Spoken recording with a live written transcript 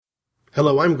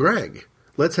Hello, I'm Greg.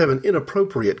 Let's have an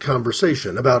inappropriate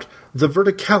conversation about the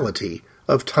verticality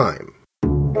of time.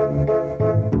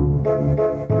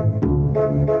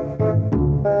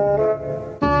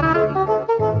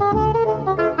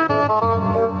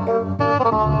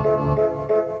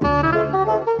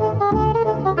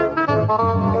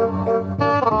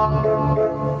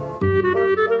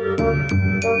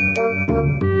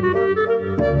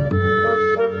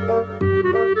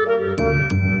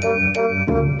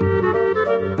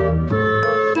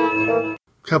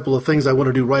 Couple of things I want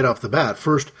to do right off the bat.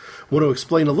 First, I want to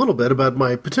explain a little bit about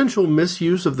my potential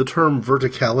misuse of the term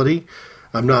verticality.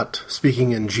 I'm not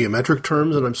speaking in geometric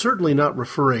terms, and I'm certainly not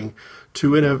referring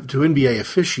to NBA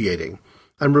officiating.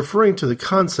 I'm referring to the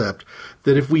concept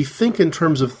that if we think in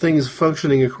terms of things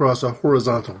functioning across a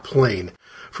horizontal plane,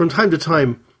 from time to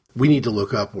time, we need to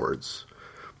look upwards.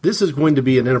 This is going to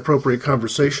be an inappropriate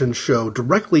conversation show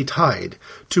directly tied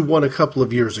to one a couple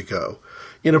of years ago.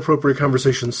 Inappropriate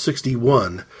Conversation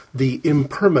 61, The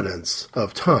Impermanence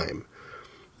of Time.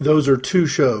 Those are two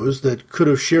shows that could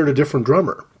have shared a different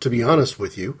drummer, to be honest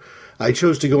with you. I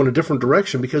chose to go in a different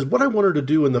direction because what I wanted to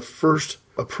do in the first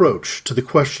approach to the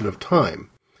question of time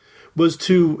was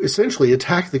to essentially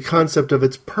attack the concept of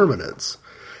its permanence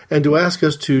and to ask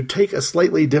us to take a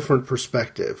slightly different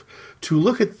perspective, to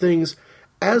look at things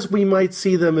as we might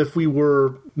see them if we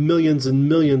were millions and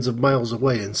millions of miles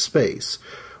away in space.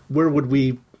 Where would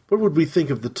we think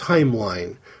of the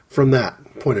timeline from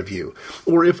that point of view?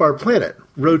 Or if our planet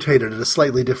rotated at a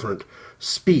slightly different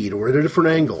speed, or at a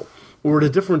different angle, or at a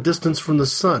different distance from the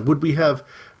sun, would we have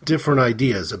different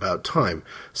ideas about time?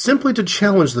 Simply to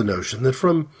challenge the notion that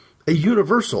from a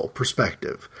universal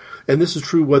perspective, and this is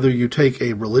true whether you take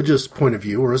a religious point of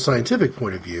view or a scientific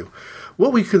point of view,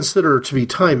 what we consider to be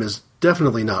time is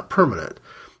definitely not permanent.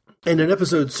 And in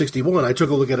episode 61, I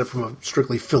took a look at it from a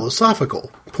strictly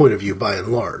philosophical point of view by and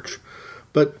large.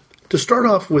 But to start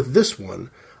off with this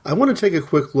one, I want to take a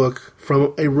quick look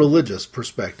from a religious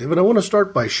perspective, and I want to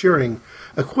start by sharing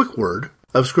a quick word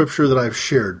of scripture that I've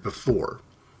shared before.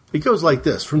 It goes like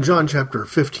this, from John chapter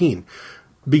 15,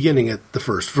 beginning at the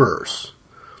first verse.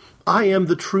 I am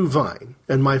the true vine,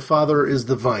 and my Father is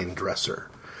the vine dresser.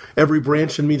 Every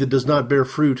branch in me that does not bear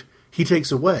fruit, he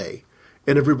takes away.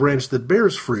 And every branch that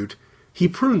bears fruit, he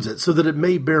prunes it so that it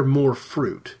may bear more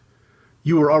fruit.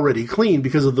 You are already clean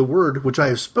because of the word which I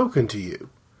have spoken to you.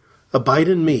 Abide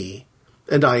in me,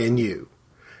 and I in you.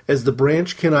 As the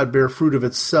branch cannot bear fruit of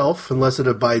itself unless it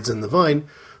abides in the vine,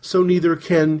 so neither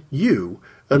can you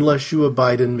unless you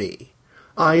abide in me.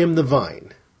 I am the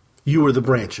vine, you are the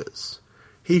branches.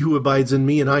 He who abides in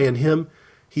me and I in him,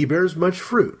 he bears much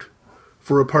fruit.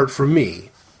 For apart from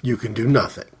me, you can do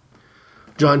nothing.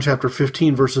 John chapter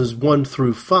 15, verses 1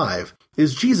 through 5,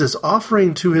 is Jesus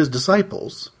offering to his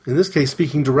disciples, in this case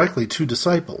speaking directly to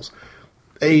disciples,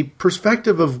 a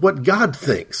perspective of what God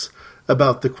thinks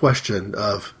about the question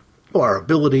of our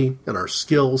ability and our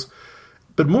skills,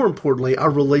 but more importantly,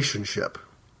 our relationship.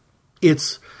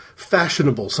 It's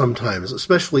fashionable sometimes,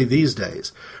 especially these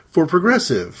days, for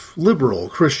progressive, liberal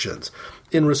Christians,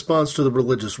 in response to the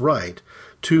religious right,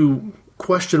 to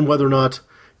question whether or not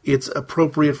it's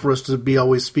appropriate for us to be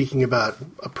always speaking about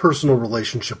a personal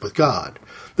relationship with God.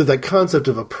 That concept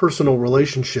of a personal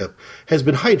relationship has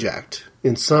been hijacked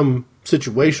in some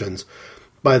situations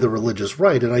by the religious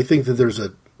right, and I think that there's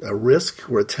a risk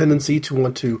or a tendency to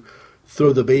want to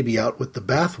throw the baby out with the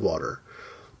bathwater.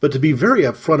 But to be very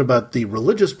upfront about the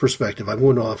religious perspective I'm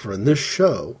going to offer in this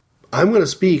show, I'm going to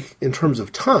speak in terms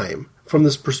of time from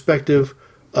this perspective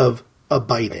of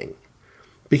abiding.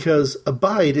 Because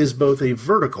abide is both a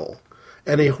vertical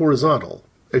and a horizontal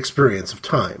experience of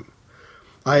time.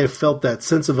 I have felt that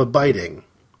sense of abiding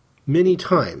many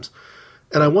times,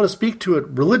 and I want to speak to it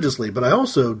religiously, but I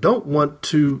also don't want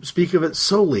to speak of it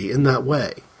solely in that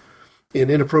way. In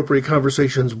Inappropriate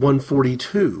Conversations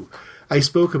 142, I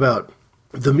spoke about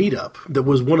the meetup that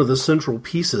was one of the central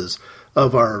pieces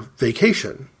of our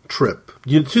vacation trip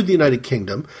to the United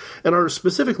Kingdom, and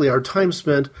specifically our time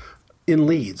spent in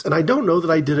Leeds. And I don't know that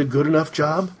I did a good enough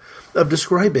job of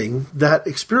describing that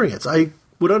experience. I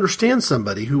would understand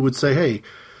somebody who would say, hey,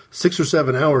 6 or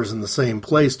 7 hours in the same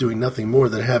place doing nothing more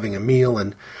than having a meal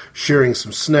and sharing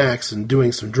some snacks and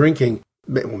doing some drinking,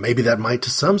 well, maybe that might to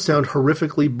some sound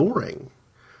horrifically boring.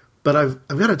 But I've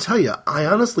got to tell you, I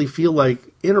honestly feel like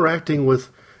interacting with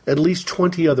at least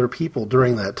 20 other people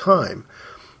during that time,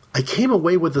 I came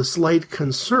away with a slight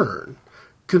concerned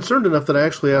enough that I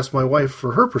actually asked my wife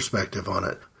for her perspective on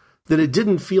it, that it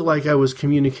didn't feel like I was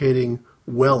communicating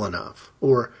well enough,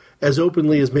 or as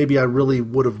openly as maybe I really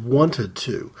would have wanted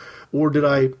to, or did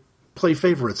I play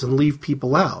favorites and leave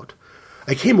people out?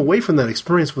 I came away from that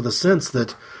experience with a sense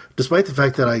that, despite the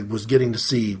fact that I was getting to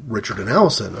see Richard and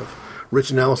Allison of Rich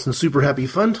and Allison's Super Happy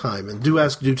Fun Time and Do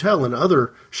Ask, Do Tell and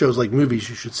other shows like Movies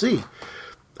You Should See,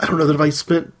 I don't know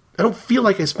that I don't feel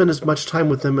like I spent as much time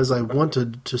with them as I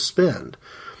wanted to spend.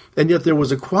 And yet there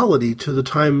was a quality to the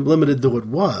time, limited though it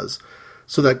was.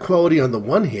 So that quality on the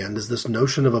one hand is this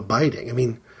notion of abiding. I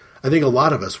mean, I think a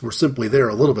lot of us were simply there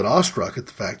a little bit awestruck at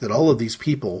the fact that all of these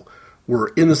people were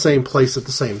in the same place at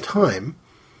the same time,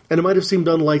 and it might have seemed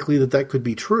unlikely that that could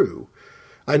be true.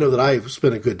 I know that I've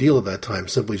spent a good deal of that time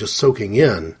simply just soaking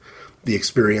in the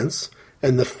experience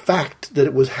and the fact that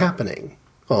it was happening,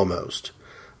 almost.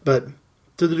 But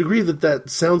to the degree that that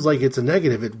sounds like it's a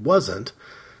negative, it wasn't.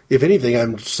 If anything,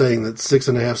 I'm saying that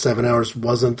 6.5, 7 hours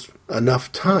wasn't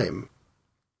enough time.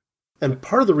 And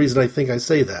part of the reason I think I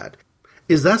say that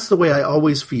is that's the way I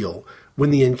always feel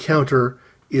when the encounter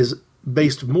is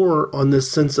based more on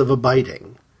this sense of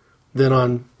abiding than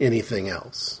on anything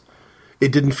else.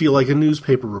 It didn't feel like a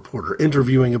newspaper reporter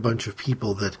interviewing a bunch of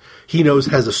people that he knows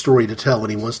has a story to tell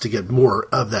and he wants to get more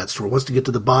of that story, wants to get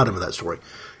to the bottom of that story.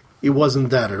 It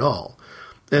wasn't that at all.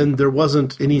 And there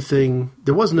wasn't anything,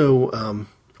 there was no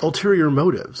ulterior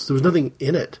motives. There was nothing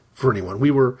in it for anyone. We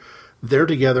were there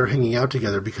together, hanging out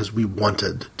together because we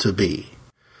wanted to be.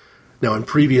 Now, in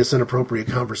previous Inappropriate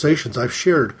Conversations, I've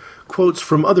shared quotes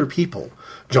from other people,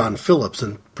 John Phillips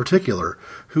in particular,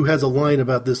 who has a line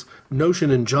about this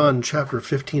notion in John chapter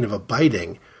 15 of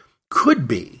abiding could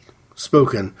be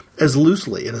spoken as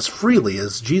loosely and as freely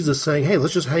as Jesus saying, hey,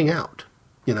 let's just hang out.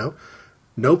 You know,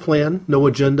 no plan, no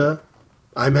agenda.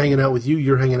 I'm hanging out with you,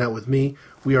 you're hanging out with me.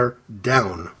 We are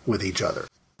down with each other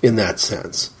in that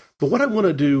sense. But what I want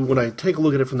to do when I take a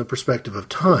look at it from the perspective of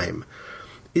time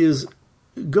is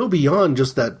go beyond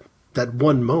just that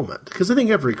one moment. Because I think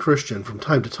every Christian from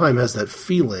time to time has that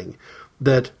feeling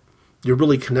that you're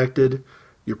really connected,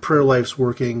 your prayer life's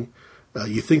working,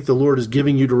 you think the Lord is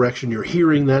giving you direction, you're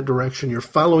hearing that direction, you're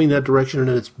following that direction, and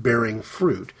it's bearing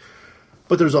fruit.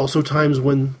 But there's also times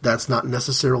when that's not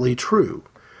necessarily true.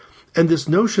 And this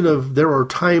notion of there are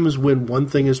times when one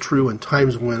thing is true and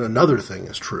times when another thing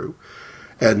is true,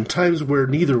 and times where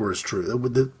neither is true,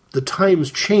 the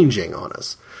times changing on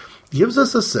us, gives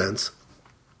us a sense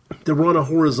that we're on a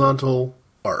horizontal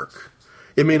arc.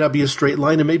 It may not be a straight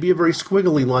line, it may be a very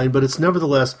squiggly line, but it's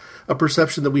nevertheless a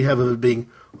perception that we have of it being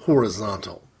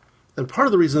horizontal. And part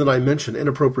of the reason that I mentioned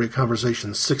Inappropriate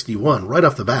Conversations 61 right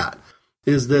off the bat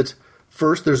is that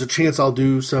first, there's a chance I'll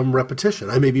do some repetition.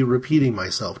 I may be repeating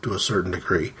myself to a certain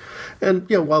degree. And,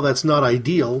 while that's not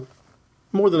ideal,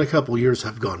 more than a couple years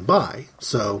have gone by,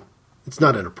 so it's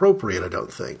not inappropriate, I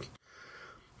don't think.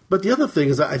 But the other thing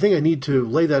is I think I need to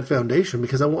lay that foundation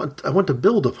because I want to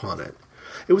build upon it.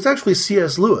 It was actually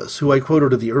C.S. Lewis, who I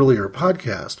quoted in the earlier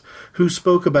podcast, who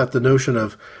spoke about the notion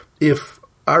of if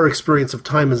our experience of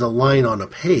time is a line on a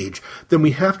page, then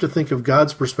we have to think of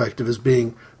God's perspective as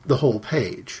being the whole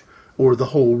page, or the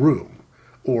whole room,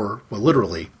 or, well,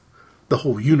 literally, the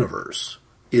whole universe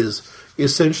is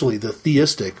essentially the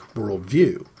theistic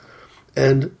worldview.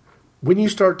 And when you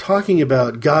start talking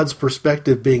about God's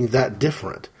perspective being that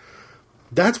different,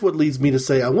 that's what leads me to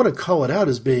say I want to call it out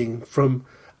as being, from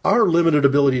our limited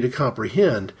ability to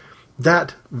comprehend,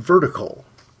 that vertical.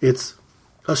 It's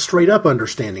a straight-up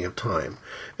understanding of time,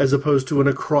 as opposed to an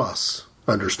across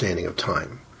understanding of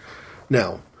time.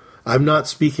 Now, I'm not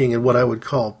speaking in what I would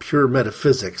call pure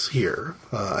metaphysics here.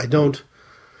 I don't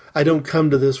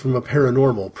come to this from a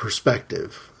paranormal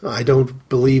perspective. I don't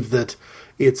believe that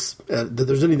that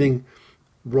there's anything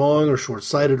wrong or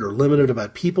short-sighted or limited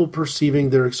about people perceiving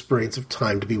their experience of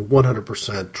time to be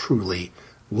 100% truly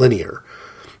linear.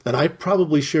 And I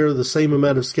probably share the same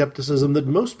amount of skepticism that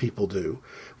most people do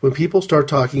when people start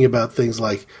talking about things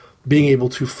like being able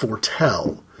to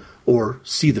foretell or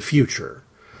see the future.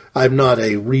 I'm not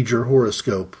a read your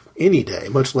horoscope any day,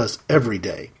 much less every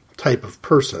day, type of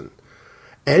person.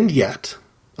 And yet,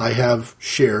 I have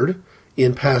shared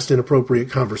in past Inappropriate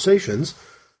Conversations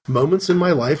moments in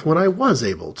my life when I was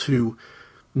able to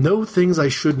know things I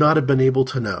should not have been able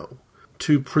to know,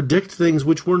 to predict things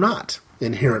which were not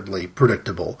inherently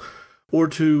predictable, or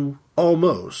to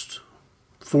almost,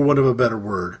 for want of a better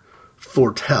word,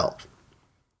 foretell.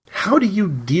 How do you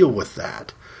deal with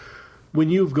that when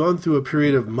you've gone through a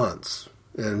period of months,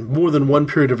 and more than one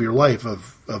period of your life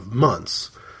of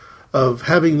months, of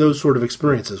having those sort of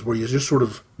experiences where you just sort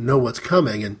of know what's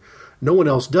coming and no one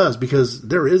else does because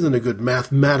there isn't a good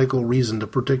mathematical reason to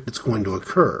predict it's going to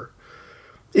occur?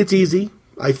 It's easy,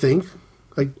 I think.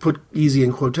 I put easy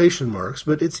in quotation marks,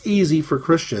 but it's easy for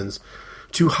Christians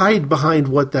to hide behind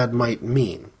what that might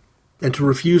mean and to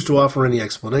refuse to offer any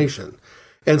explanation.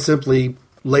 and simply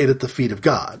lay it at the feet of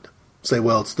God. Say,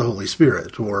 well, it's the Holy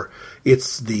Spirit, or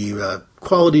it's the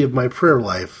quality of my prayer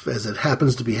life as it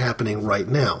happens to be happening right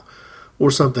now, or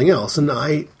something else. And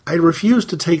I refuse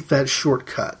to take that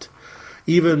shortcut.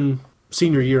 Even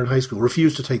senior year in high school,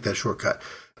 refuse to take that shortcut.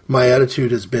 My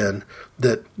attitude has been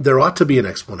that there ought to be an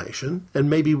explanation, and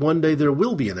maybe one day there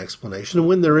will be an explanation, and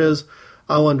when there is,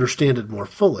 I'll understand it more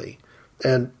fully.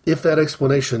 And if that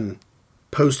explanation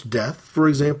post-death, for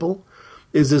example,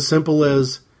 is as simple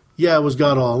as, yeah, it was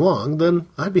God all along, then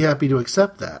I'd be happy to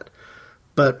accept that.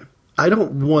 But I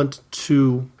don't want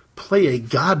to play a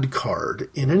God card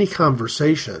in any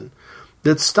conversation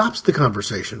that stops the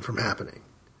conversation from happening.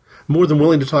 More than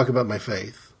willing to talk about my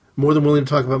faith, more than willing to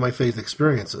talk about my faith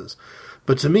experiences.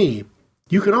 But to me,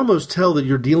 you can almost tell that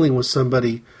you're dealing with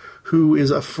somebody who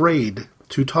is afraid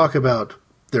to talk about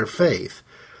their faith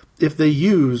if they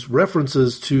use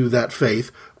references to that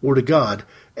faith or to God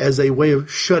as a way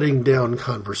of shutting down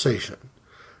conversation.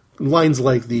 Lines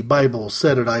like, the Bible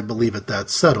said it, I believe it, that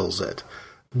settles it.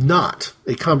 Not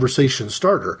a conversation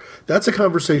starter. That's a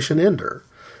conversation ender.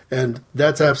 And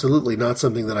that's absolutely not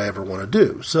something that I ever want to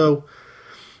do. So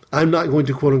I'm not going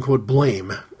to quote-unquote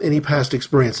blame any past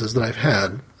experiences that I've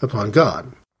had upon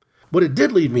God. What it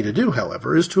did lead me to do,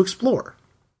 however, is to explore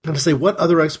and to say, what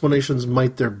other explanations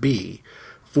might there be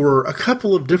for a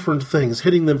couple of different things,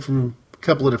 hitting them from a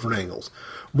couple of different angles.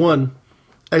 One,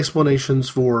 explanations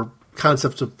for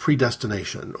concepts of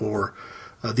predestination, or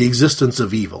the existence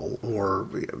of evil, or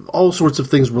all sorts of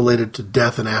things related to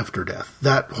death and after death,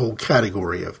 that whole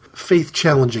category of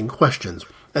faith-challenging questions.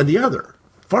 And the other,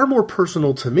 far more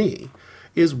personal to me,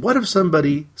 is what if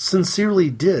somebody sincerely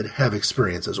did have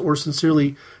experiences, or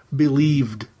sincerely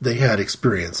believed they had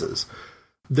experiences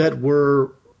that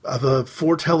were of a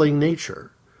foretelling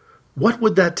nature? What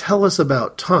would that tell us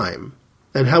about time,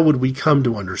 and how would we come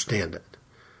to understand it?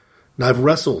 Now, I've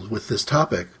wrestled with this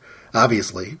topic,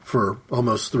 obviously, for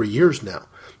almost 3 years now.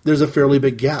 There's a fairly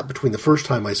big gap between the first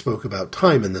time I spoke about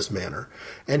time in this manner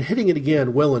and hitting it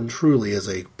again well and truly as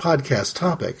a podcast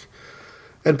topic.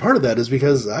 And part of that is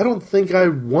because I don't think I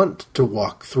want to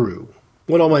walk through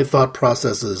what all my thought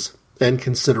processes and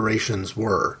considerations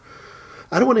were.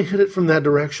 I don't want to hit it from that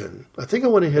direction. I think I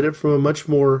want to hit it from a much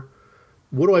more,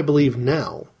 what do I believe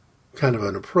now, kind of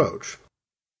an approach.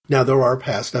 Now, there are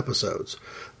past episodes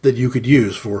that you could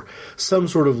use for some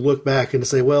sort of look back and to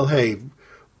say, well, hey,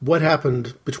 what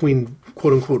happened between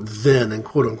quote-unquote then and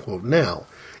quote-unquote now,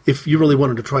 if you really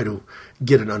wanted to try to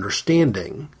get an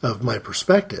understanding of my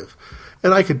perspective.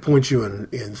 And I could point you in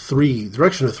the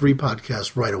direction of 3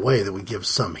 podcasts right away that would give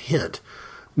some hint.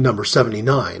 Number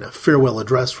 79, A Farewell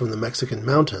Address from the Mexican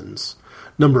Mountains.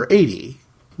 Number 80,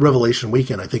 Revelation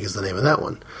Weekend, I think is the name of that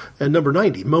one. And number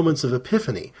 90, Moments of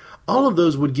Epiphany. All of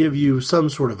those would give you some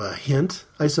sort of a hint,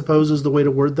 I suppose is the way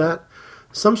to word that.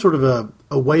 Some sort of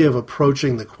a way of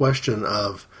approaching the question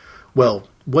of, well,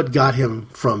 what got him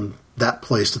from that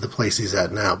place to the place he's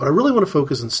at now. But I really want to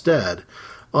focus instead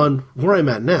on where I'm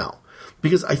at now,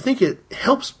 because I think it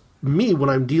helps me when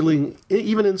I'm dealing,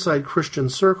 even inside Christian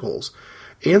circles,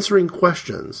 answering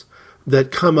questions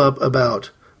that come up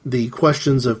about the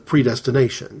questions of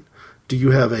predestination. Do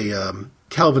you have a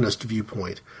Calvinist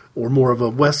viewpoint or more of a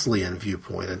Wesleyan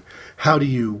viewpoint? And how do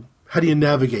you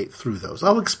navigate through those?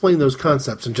 I'll explain those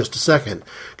concepts in just a second,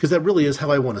 because that really is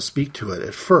how I want to speak to it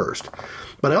at first.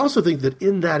 But I also think that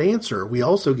in that answer, we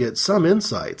also get some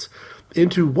insights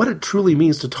into what it truly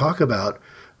means to talk about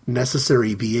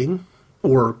necessary being,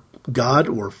 or God,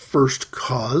 or first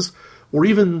cause, or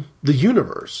even the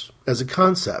universe as a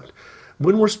concept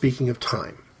when we're speaking of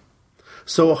time.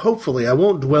 So hopefully I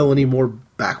won't dwell any more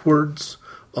backwards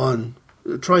on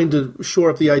trying to shore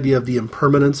up the idea of the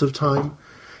impermanence of time.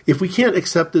 If we can't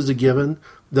accept as a given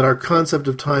that our concept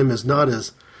of time is not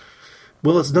as,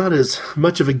 well, it's not as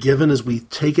much of a given as we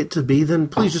take it to be, then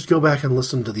please just go back and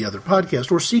listen to the other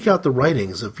podcast, or seek out the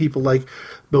writings of people like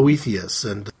Boethius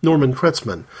and Norman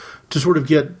Kretzmann to sort of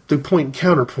get the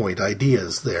point-counterpoint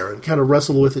ideas there and kind of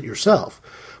wrestle with it yourself.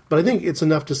 But I think it's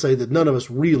enough to say that none of us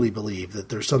really believe that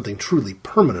there's something truly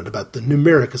permanent about the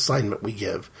numeric assignment we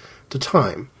give to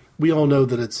time. We all know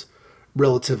that it's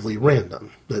relatively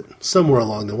random, that somewhere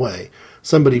along the way,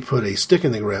 somebody put a stick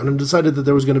in the ground and decided that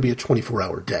there was going to be a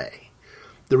 24-hour day.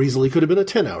 There easily could have been a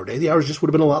 10-hour day. The hours just would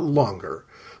have been a lot longer.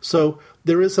 So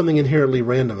there is something inherently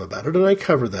random about it, and I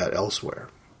cover that elsewhere.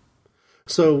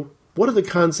 So what are the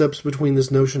concepts between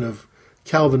this notion of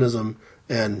Calvinism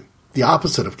and the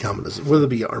opposite of Calvinism, whether it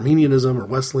be Arminianism or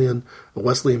Wesleyan, a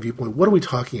Wesleyan viewpoint? What are we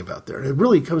talking about there? And it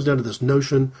really comes down to this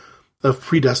notion of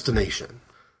predestination.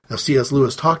 Now, C.S.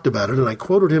 Lewis talked about it, and I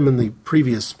quoted him in the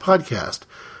previous podcast.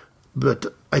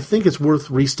 But I think it's worth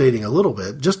restating a little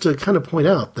bit just to kind of point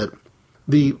out that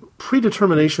the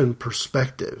predetermination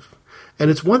perspective, and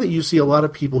it's one that you see a lot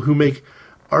of people who make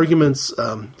arguments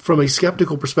from a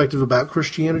skeptical perspective about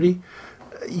Christianity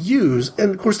use,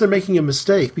 and of course they're making a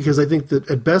mistake because I think that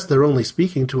at best they're only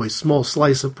speaking to a small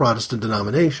slice of Protestant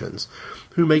denominations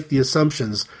who make the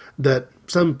assumptions that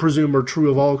some presume are true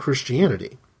of all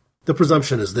Christianity. The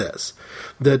presumption is this,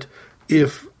 that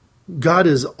if God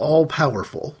is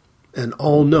all-powerful and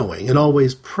all-knowing and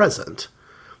always present,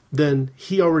 then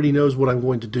he already knows what I'm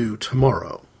going to do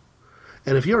tomorrow.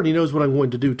 And if he already knows what I'm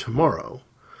going to do tomorrow,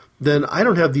 then I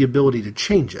don't have the ability to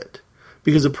change it,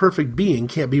 because a perfect being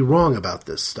can't be wrong about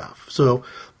this stuff. So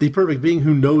the perfect being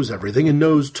who knows everything and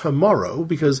knows tomorrow,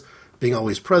 because being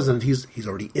always present, he's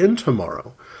already in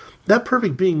tomorrow. That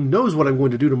perfect being knows what I'm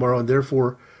going to do tomorrow, and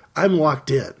therefore I'm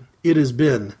locked in. It has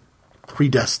been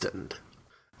predestined.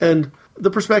 And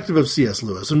the perspective of C.S.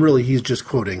 Lewis, and really he's just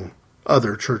quoting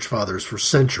other church fathers for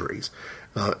centuries,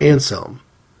 Anselm,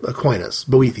 Aquinas,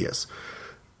 Boethius,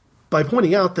 by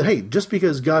pointing out that, hey, just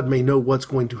because God may know what's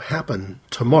going to happen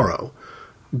tomorrow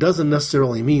doesn't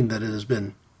necessarily mean that it has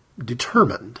been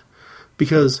determined.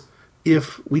 Because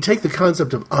if we take the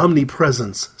concept of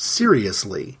omnipresence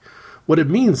seriously, what it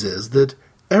means is that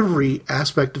every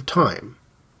aspect of time,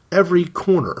 every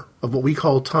corner of what we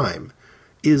call time,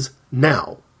 is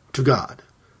now to God.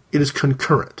 It is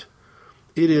concurrent.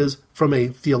 It is, from a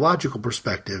theological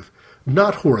perspective,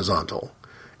 not horizontal.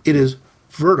 It is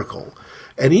vertical.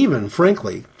 And even,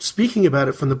 frankly, speaking about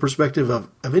it from the perspective of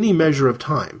any measure of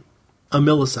time, a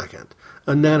millisecond,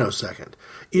 a nanosecond,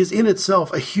 is in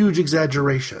itself a huge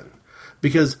exaggeration,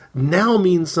 because now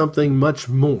means something much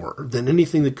more than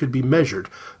anything that could be measured.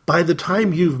 By the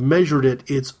time you've measured it,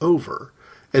 it's over,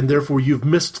 and therefore you've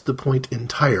missed the point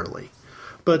entirely.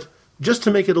 But just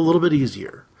to make it a little bit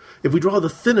easier, if we draw the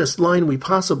thinnest line we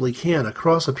possibly can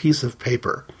across a piece of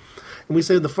paper, and we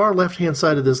say the far left-hand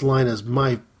side of this line is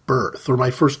my birth, or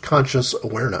my first conscious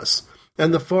awareness,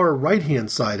 and the far right-hand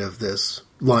side of this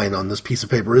line on this piece of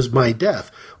paper is my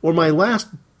death, or my last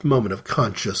moment of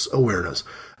conscious awareness,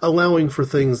 allowing for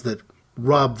things that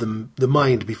rob the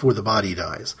mind before the body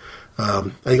dies.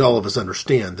 I think all of us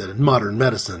understand that in modern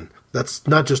medicine, that's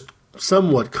not just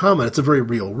somewhat common, it's a very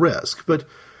real risk. But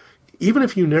even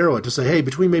if you narrow it to say, hey,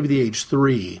 between maybe the age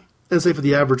 3, and say for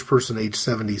the average person age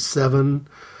 77,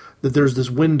 that there's this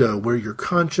window where you're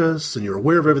conscious and you're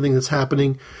aware of everything that's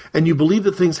happening, and you believe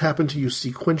that things happen to you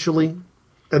sequentially,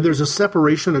 and there's a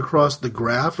separation across the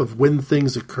graph of when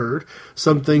things occurred,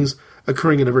 some things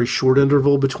occurring in a very short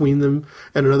interval between them,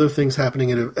 and other things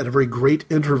happening at a very great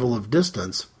interval of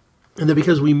distance. And that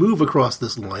because we move across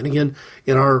this line, again,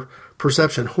 in our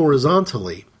perception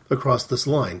horizontally across this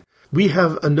line, we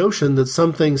have a notion that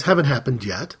some things haven't happened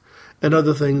yet, and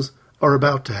other things are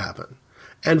about to happen.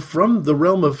 And from the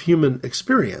realm of human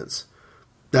experience,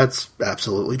 that's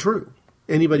absolutely true.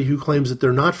 Anybody who claims that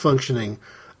they're not functioning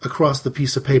across the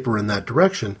piece of paper in that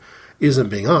direction isn't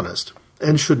being honest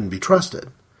and shouldn't be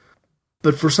trusted.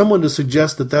 But for someone to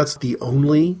suggest that that's the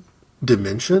only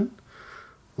dimension,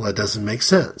 well, that doesn't make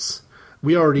sense.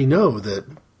 We already know that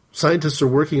scientists are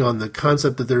working on the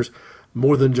concept that there's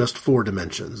more than just 4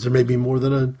 dimensions. There may be more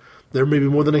than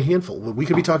a handful. We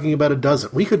could be talking about a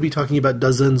dozen. We could be talking about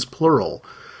dozens plural.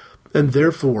 And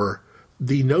therefore,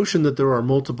 the notion that there are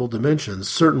multiple dimensions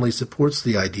certainly supports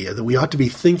the idea that we ought to be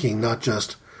thinking not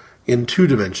just in 2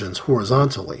 dimensions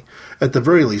horizontally. At the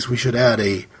very least, we should add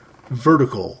a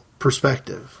vertical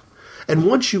perspective. And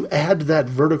once you add that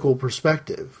vertical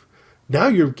perspective, now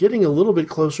you're getting a little bit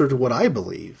closer to what I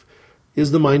believe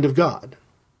is the mind of God.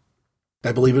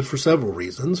 I believe it for several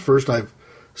reasons. First, I've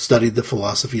studied the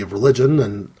philosophy of religion,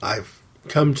 and I've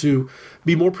come to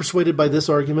be more persuaded by this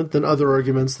argument than other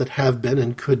arguments that have been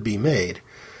and could be made.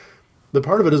 But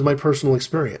part of it is my personal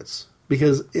experience,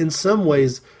 because in some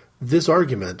ways, this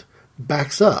argument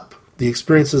backs up the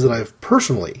experiences that I've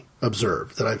personally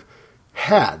observed, that I've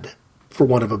had, for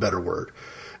want of a better word.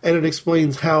 And it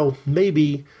explains how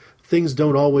maybe things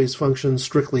don't always function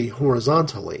strictly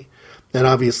horizontally. And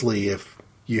obviously, if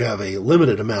you have a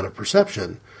limited amount of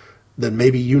perception, then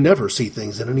maybe you never see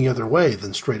things in any other way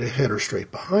than straight ahead or straight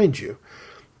behind you.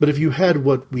 But if you had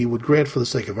what we would grant for the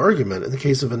sake of argument, in the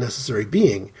case of a necessary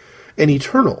being, an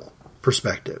eternal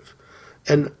perspective,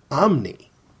 an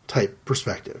omni-type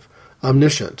perspective,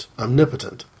 omniscient,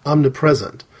 omnipotent,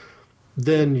 omnipresent,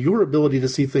 then your ability to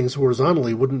see things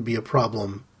horizontally wouldn't be a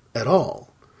problem at all.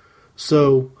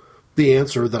 So the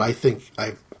answer that I think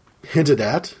I've hinted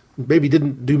at, maybe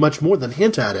didn't do much more than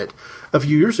hint at it a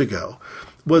few years ago,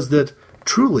 was that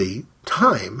truly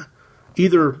time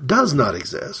either does not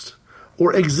exist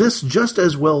or exists just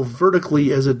as well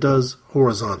vertically as it does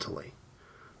horizontally.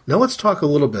 Now let's talk a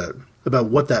little bit about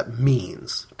what that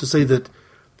means, to say that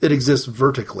it exists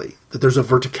vertically, that there's a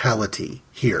verticality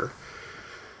here.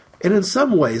 And in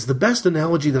some ways, the best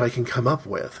analogy that I can come up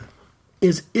with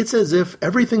is it's as if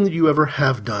everything that you ever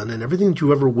have done and everything that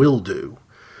you ever will do,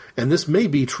 and this may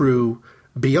be true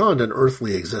beyond an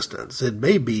earthly existence. It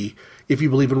may be, if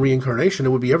you believe in reincarnation, it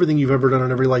would be everything you've ever done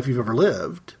in every life you've ever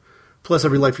lived, plus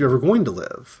every life you're ever going to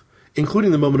live,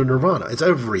 including the moment of nirvana. It's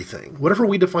everything, whatever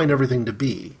we define everything to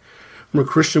be. From a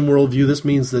Christian worldview, this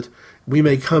means that we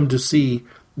may come to see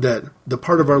that the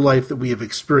part of our life that we have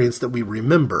experienced that we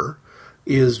remember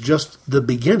is just the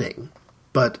beginning.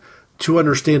 But to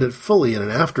understand it fully in an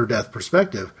after-death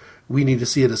perspective, we need to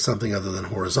see it as something other than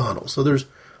horizontal. So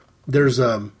there's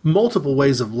multiple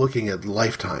ways of looking at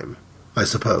lifetime, I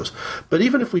suppose. But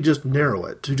even if we just narrow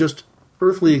it to just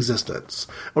earthly existence,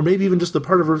 or maybe even just the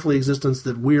part of earthly existence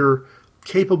that we're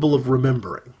capable of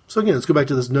remembering. So again, let's go back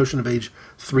to this notion of age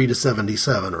 3 to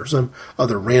 77, or some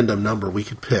other random number we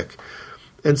could pick,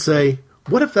 and say,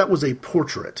 what if that was a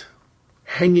portrait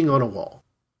hanging on a wall?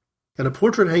 And a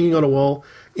portrait hanging on a wall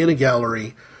in a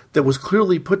gallery that was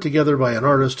clearly put together by an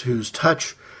artist whose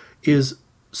touch is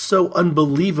so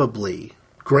unbelievably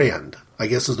grand, I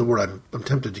guess is the word I'm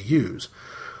tempted to use,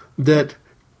 that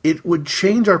it would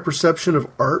change our perception of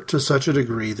art to such a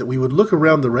degree that we would look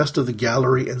around the rest of the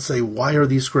gallery and say, why are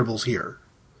these scribbles here?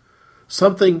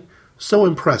 Something so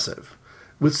impressive,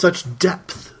 with such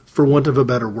depth, for want of a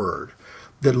better word,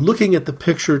 that looking at the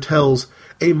picture tells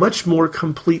a much more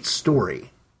complete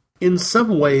story. In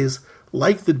some ways,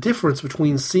 like the difference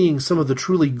between seeing some of the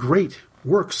truly great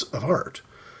works of art,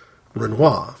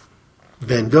 Renoir,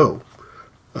 Van Gogh,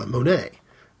 Monet,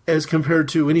 as compared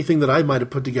to anything that I might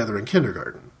have put together in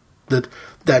kindergarten.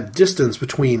 That distance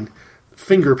between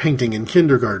finger painting in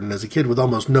kindergarten as a kid with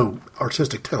almost no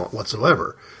artistic talent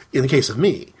whatsoever, in the case of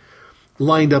me,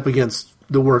 lined up against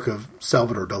the work of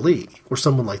Salvador Dali, or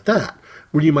someone like that,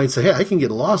 where you might say, hey, I can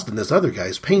get lost in this other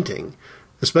guy's painting,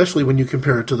 especially when you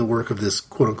compare it to the work of this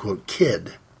quote-unquote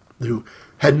kid who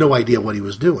had no idea what he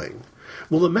was doing.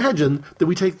 Well, imagine that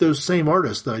we take those same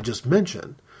artists that I just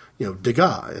mentioned,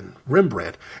 Degas and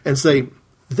Rembrandt, and say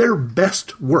their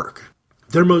best work,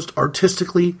 their most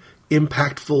artistically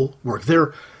impactful work,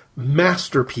 their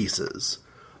masterpieces,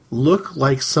 look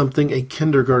like something a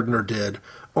kindergartner did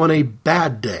on a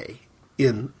bad day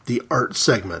in the art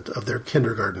segment of their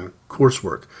kindergarten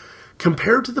coursework,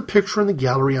 compared to the picture in the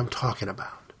gallery I'm talking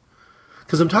about.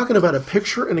 Because I'm talking about a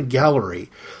picture in a gallery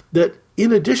that,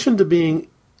 in addition to being,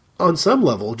 on some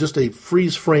level, just a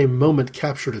freeze-frame moment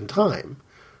captured in time,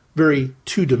 very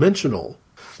two-dimensional,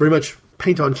 very much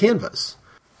paint on canvas,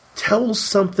 tells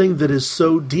something that is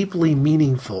so deeply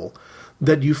meaningful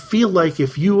that you feel like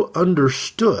if you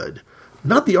understood,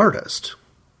 not the artist,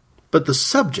 but the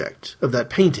subject of that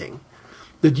painting,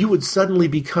 that you would suddenly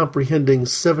be comprehending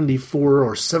 74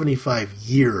 or 75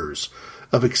 years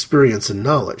of experience and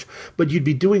knowledge, but you'd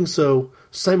be doing so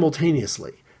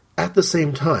simultaneously, at the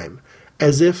same time,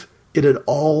 as if it had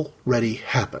already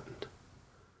happened.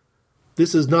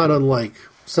 This is not unlike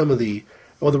some of the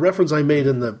reference I made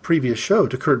in the previous show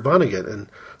to Kurt Vonnegut in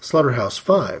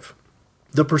Slaughterhouse-Five,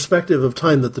 the perspective of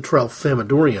time that the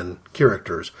Tralfamadorian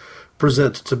characters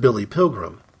present to Billy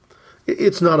Pilgrim.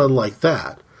 It's not unlike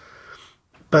that.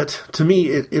 But to me,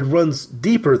 it runs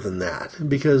deeper than that,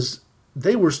 because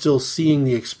they were still seeing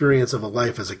the experience of a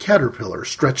life as a caterpillar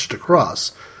stretched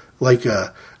across, like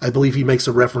I believe he makes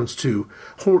a reference to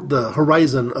the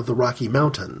horizon of the Rocky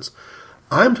Mountains.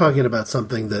 I'm talking about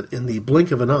something that in the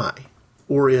blink of an eye,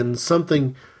 or in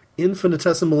something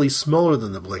infinitesimally smaller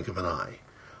than the blink of an eye,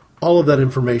 all of that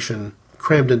information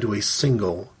crammed into a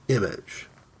single image.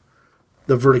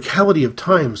 The verticality of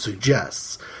time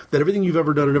suggests that everything you've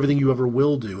ever done and everything you ever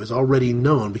will do is already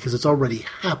known because it's already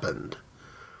happened.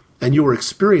 And your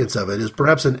experience of it is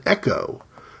perhaps an echo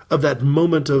of that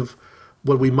moment of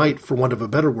what we might, for want of a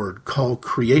better word, call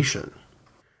creation.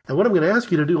 And what I'm going to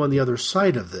ask you to do on the other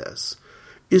side of this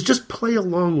is just play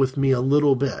along with me a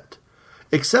little bit.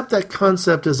 Accept that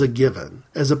concept as a given,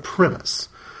 as a premise,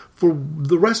 for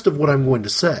the rest of what I'm going to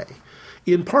say.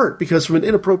 In part because from an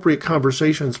inappropriate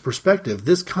conversations perspective,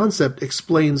 this concept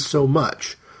explains so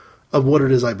much of what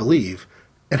it is I believe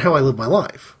and how I live my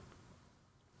life.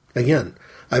 Again,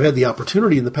 I've had the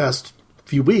opportunity in the past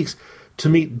few weeks to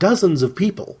meet dozens of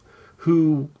people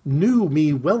who knew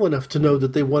me well enough to know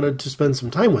that they wanted to spend some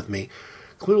time with me.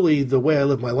 Clearly, the way I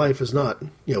live my life is not,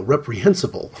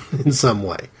 reprehensible in some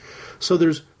way. So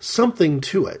there's something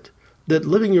to it, that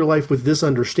living your life with this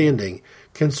understanding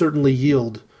can certainly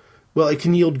yield, it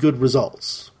can yield good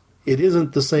results. It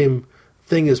isn't the same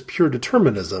thing as pure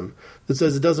determinism that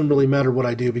says it doesn't really matter what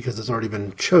I do because it's already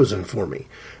been chosen for me.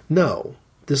 No,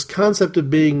 this concept of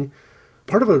being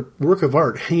part of a work of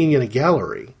art hanging in a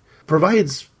gallery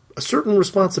provides a certain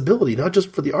responsibility, not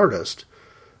just for the artist,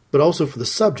 but also for the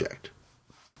subject.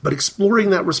 But exploring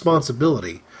that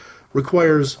responsibility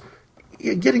requires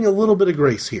getting a little bit of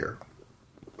grace here,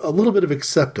 a little bit of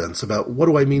acceptance about what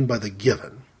do I mean by the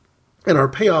given. And our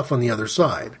payoff on the other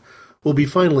side will be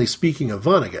finally speaking of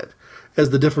Vonnegut as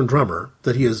the different drummer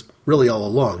that he has really all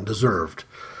along deserved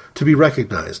to be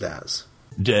recognized as.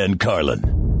 Dan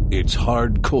Carlin. It's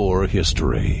hardcore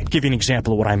history. Give you an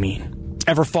example of what I mean.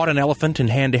 Ever fought an elephant in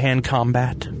hand-to-hand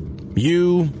combat?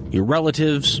 You, your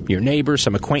relatives, your neighbors,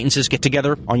 some acquaintances get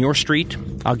together on your street.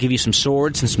 I'll give you some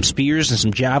swords and some spears and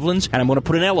some javelins, and I'm going to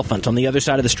put an elephant on the other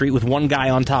side of the street with one guy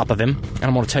on top of him, and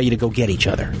I'm going to tell you to go get each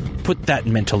other. Put that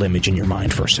mental image in your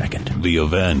mind for a second. The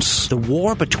events. The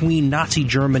war between Nazi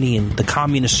Germany and the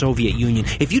Communist Soviet Union,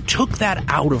 if you took that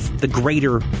out of the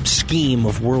greater scheme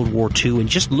of World War II and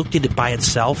just looked at it by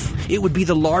itself, it would be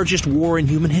the largest war in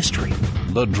human history.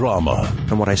 The drama.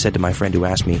 And what I said to my friend who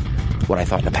asked me what I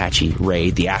thought an Apache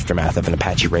raid, the aftermath of an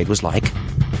Apache raid was like,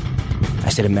 I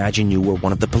said, imagine you were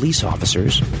one of the police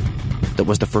officers that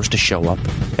was the first to show up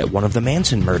at one of the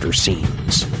Manson murder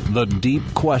scenes. The deep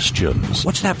questions.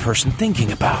 What's that person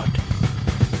thinking about?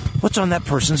 What's on that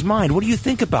person's mind? What do you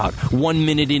think about 1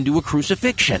 minute into a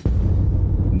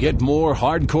crucifixion? Get more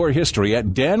hardcore history at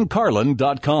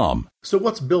dancarlin.com. So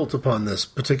what's built upon this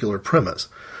particular premise?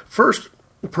 First,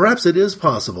 perhaps it is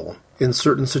possible in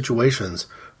certain situations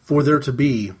for there to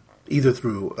be, either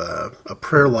through a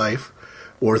prayer life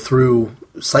or through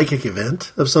psychic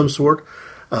event of some sort,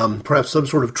 perhaps some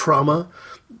sort of trauma,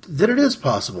 that it is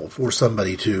possible for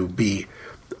somebody to be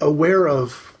aware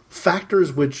of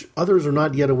factors which others are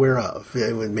not yet aware of.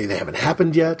 Maybe they haven't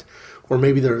happened yet, or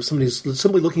maybe somebody's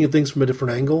simply looking at things from a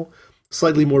different angle,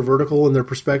 slightly more vertical in their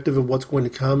perspective of what's going to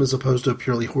come as opposed to a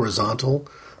purely horizontal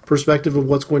perspective of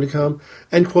what's going to come,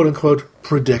 and quote-unquote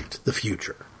predict the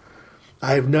future.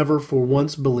 I have never for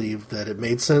once believed that it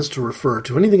made sense to refer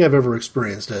to anything I've ever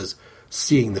experienced as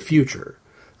seeing the future.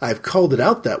 I've called it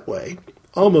out that way,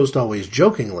 almost always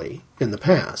jokingly, in the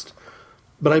past.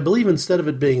 But I believe instead of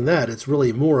it being that, it's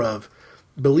really more of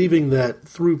believing that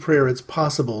through prayer it's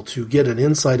possible to get an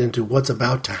insight into what's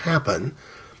about to happen,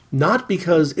 not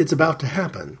because it's about to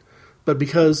happen, but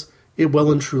because it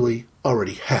well and truly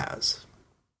already has.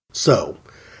 So,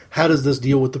 how does this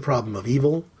deal with the problem of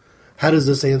evil? How does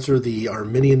this answer the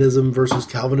Arminianism versus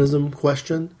Calvinism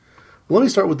question? Well, let me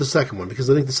start with the second one, because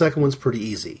I think the second one's pretty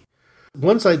easy.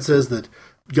 One side says that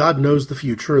God knows the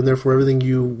future, and therefore everything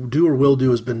you do or will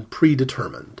do has been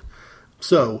predetermined.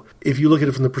 So, if you look at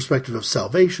it from the perspective of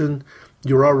salvation,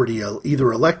 you're already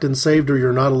either elect and saved, or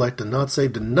you're not elect and not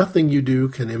saved, and nothing you do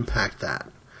can impact that.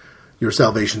 Your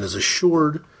salvation is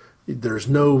assured. There's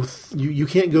no, you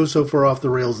can't go so far off the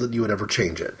rails that you would ever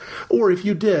change it. Or if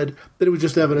you did, then it was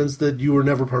just evidence that you were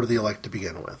never part of the elect to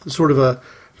begin with. It's sort of a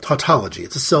tautology.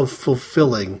 It's a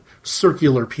self-fulfilling,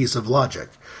 circular piece of logic.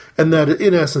 And that,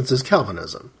 in essence, is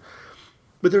Calvinism.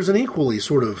 But there's an equally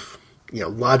sort of,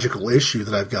 logical issue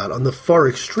that I've got on the far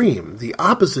extreme, the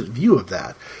opposite view of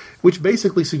that, which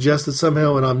basically suggests that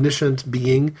somehow an omniscient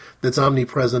being that's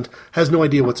omnipresent has no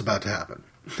idea what's about to happen.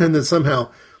 And that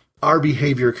somehow our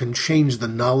behavior can change the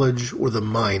knowledge or the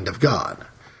mind of God.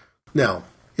 Now,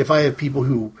 if I have people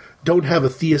who don't have a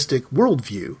theistic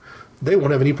worldview, they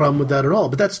won't have any problem with that at all.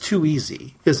 But that's too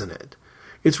easy, isn't it?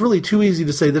 It's really too easy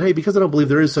to say that, hey, because I don't believe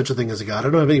there is such a thing as a God, I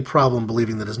don't have any problem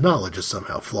believing that his knowledge is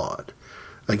somehow flawed.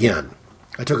 Again,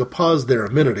 I took a pause there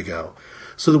a minute ago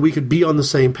so that we could be on the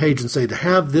same page and say, to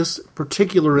have this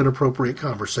particular inappropriate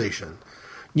conversation,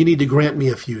 you need to grant me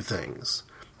a few things.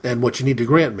 And what you need to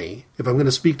grant me, if I'm going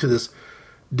to speak to this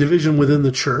division within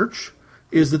the church,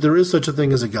 is that there is such a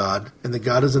thing as a God, and that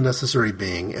God is a necessary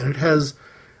being, and it has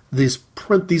these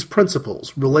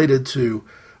principles related to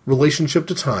relationship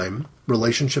to time,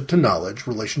 relationship to knowledge,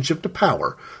 relationship to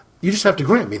power. You just have to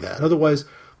grant me that. Otherwise,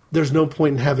 there's no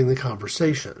point in having the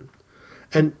conversation.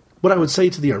 And what I would say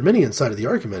to the Arminian side of the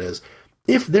argument is,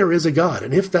 if there is a God,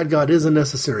 and if that God is a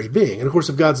necessary being, and of course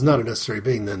if God's not a necessary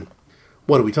being, then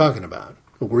what are we talking about?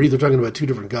 We're either talking about two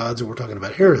different gods or we're talking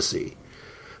about heresy.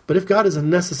 But if God is a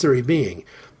necessary being,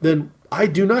 then I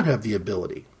do not have the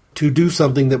ability to do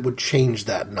something that would change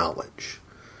that knowledge.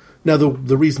 Now,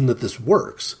 the reason that this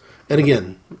works, and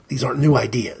again, these aren't new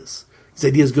ideas. These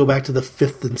ideas go back to the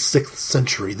 5th and 6th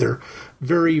century. They're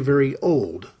very, very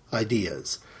old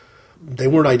ideas. They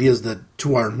weren't ideas that,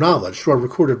 to our knowledge, to our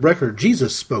recorded record,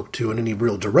 Jesus spoke to in any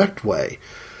real direct way.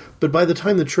 But by the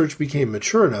time the church became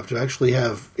mature enough to actually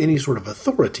have any sort of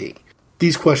authority,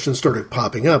 these questions started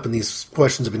popping up, and these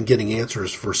questions have been getting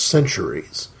answers for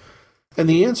centuries. And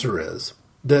the answer is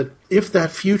that if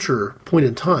that future point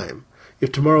in time,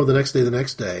 if tomorrow, the next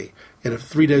day, and if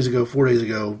 3 days ago, 4 days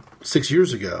ago, 6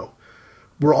 years ago,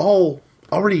 were all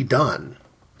already done,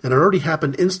 and it already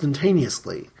happened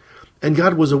instantaneously, and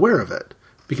God was aware of it,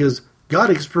 because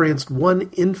God experienced one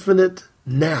infinite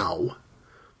now,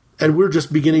 and we're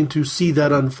just beginning to see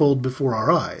that unfold before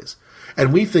our eyes.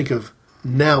 And we think of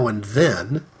now and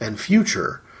then and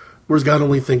future, whereas God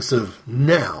only thinks of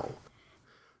now.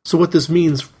 So what this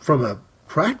means from a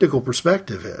practical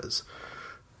perspective is,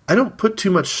 I don't put too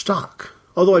much stock,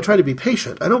 although I try to be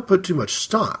patient, I don't put too much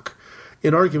stock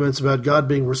in arguments about God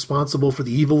being responsible for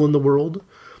the evil in the world,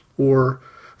 or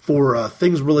for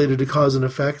things related to cause and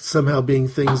effect somehow being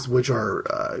things which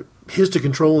are His to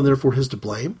control and therefore His to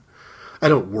blame. I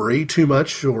don't worry too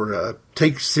much or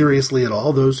take seriously at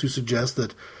all those who suggest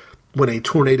that when a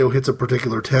tornado hits a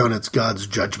particular town, it's God's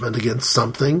judgment against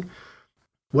something.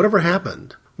 Whatever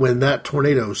happened when that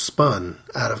tornado spun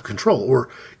out of control, or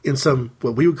in some,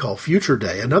 what we would call future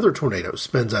day, another tornado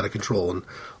spins out of control and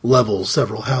levels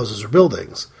several houses or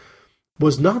buildings,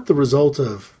 was not the result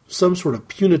of some sort of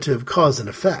punitive cause and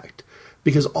effect,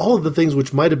 because all of the things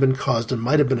which might have been caused and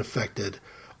might have been affected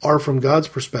are, from God's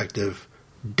perspective,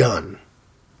 done.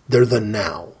 They're the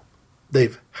now.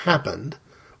 They've happened,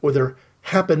 or they're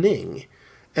happening,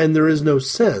 and there is no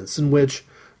sense in which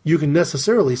you can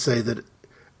necessarily say that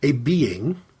a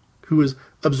being who is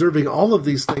observing all of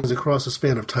these things across a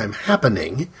span of time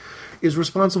happening is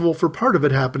responsible for part of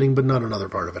it happening, but not another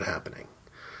part of it happening.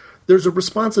 There's a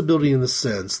responsibility in the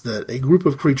sense that a group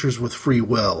of creatures with free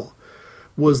will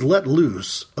was let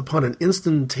loose upon an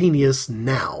instantaneous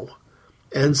now,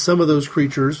 and some of those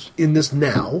creatures in this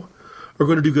now are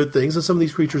going to do good things, and some of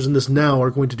these creatures in this now are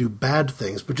going to do bad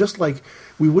things. But just like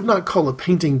we would not call a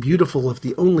painting beautiful if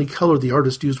the only color the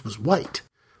artist used was white,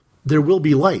 there will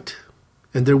be light,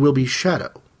 and there will be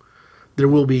shadow. There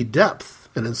will be depth,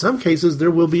 and in some cases there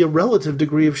will be a relative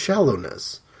degree of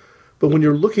shallowness. But when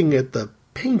you're looking at the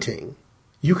painting,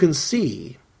 you can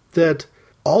see that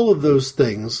all of those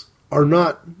things are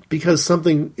not because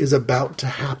something is about to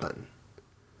happen.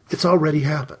 It's already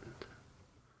happened.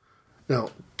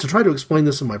 Now, to try to explain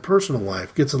this in my personal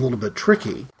life gets a little bit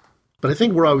tricky, but I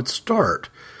think where I would start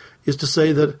is to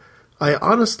say that I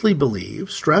honestly believe,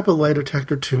 strap a lie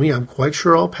detector to me, I'm quite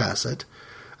sure I'll pass it,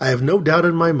 I have no doubt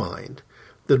in my mind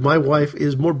that my wife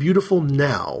is more beautiful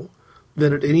now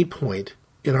than at any point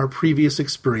in our previous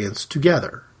experience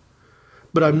together.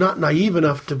 But I'm not naive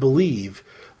enough to believe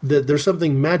that there's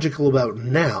something magical about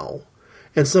now,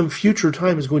 and some future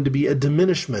time is going to be a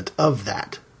diminishment of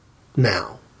that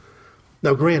now.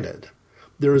 Now, granted,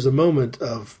 there is a moment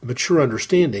of mature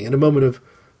understanding and a moment of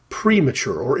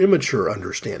premature or immature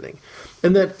understanding.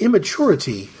 And that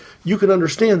immaturity, you can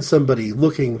understand somebody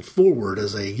looking forward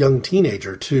as a young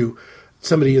teenager to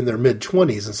somebody in their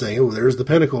mid-20s and saying, oh, there's the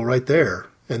pinnacle right there,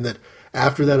 and that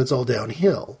after that it's all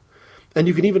downhill. And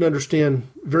you can even understand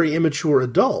very immature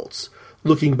adults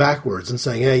looking backwards and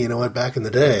saying, hey, you know what, back in the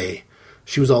day,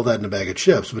 she was all that in a bag of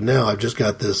chips, but now I've just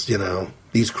got this,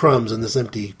 these crumbs in this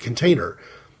empty container.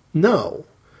 No,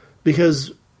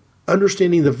 because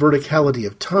understanding the verticality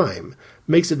of time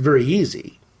makes it very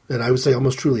easy, and I would say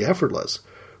almost truly effortless,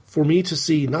 for me to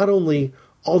see not only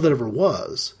all that ever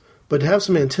was, but to have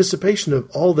some anticipation of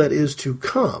all that is to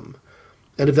come.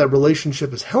 And if that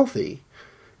relationship is healthy,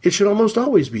 it should almost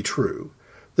always be true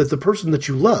that the person that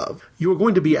you love, you are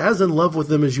going to be as in love with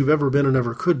them as you've ever been and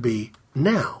ever could be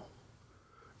now.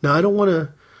 Now, I don't want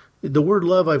to... The word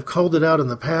love, I've called it out in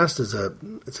the past, it's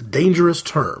a dangerous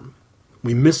term.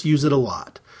 We misuse it a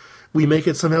lot. We make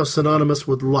it somehow synonymous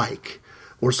with like,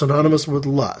 or synonymous with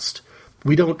lust.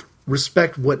 We don't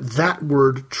respect what that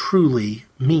word truly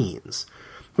means.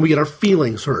 And we get our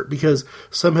feelings hurt because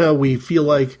somehow we feel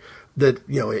like that,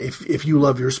 if you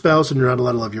love your spouse and you're not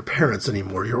allowed to love your parents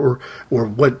anymore, or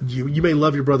what you may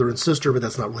love your brother and sister, but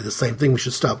that's not really the same thing. We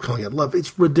should stop calling it love.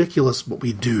 It's ridiculous what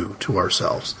we do to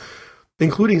ourselves,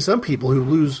 including some people who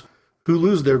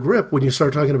lose their grip when you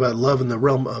start talking about love in the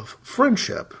realm of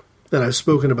friendship. And I've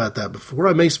spoken about that before.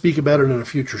 I may speak about it in a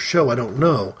future show, I don't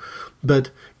know.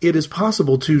 But it is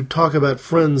possible to talk about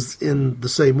friends in the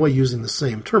same way, using the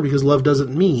same term, because love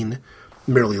doesn't mean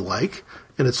merely like,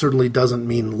 and it certainly doesn't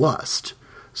mean lust.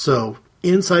 So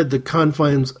inside the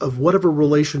confines of whatever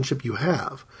relationship you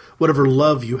have, whatever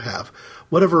love you have,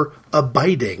 whatever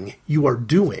abiding you are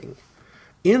doing,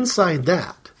 inside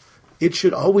that, it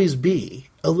should always be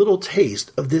a little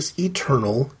taste of this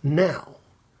eternal now.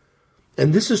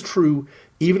 And this is true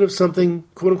even if something,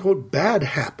 quote-unquote, bad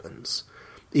happens,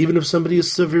 even if somebody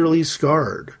is severely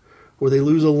scarred, or they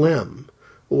lose a limb,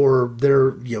 or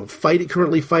they're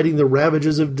currently fighting the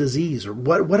ravages of disease, or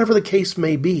whatever the case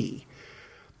may be,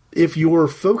 if you're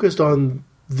focused on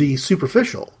the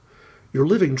superficial, you're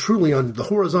living truly on the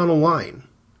horizontal line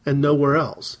and nowhere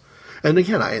else. And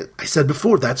again, I said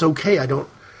before, that's okay. I don't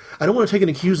want to take an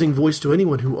accusing voice to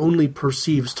anyone who only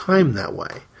perceives time that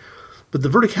way. But the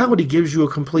verticality gives you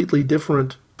a completely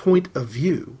different point of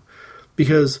view,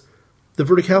 because the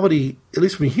verticality, at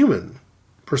least from a human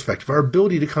perspective, our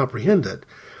ability to comprehend it,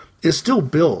 is still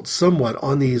built somewhat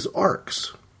on these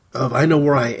arcs of I know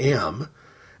where I am,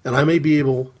 and I may be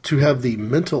able to have the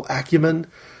mental acumen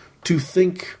to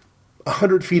think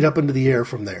 100 feet up into the air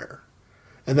from there.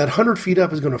 And that 100 feet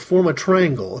up is going to form a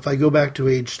triangle if I go back to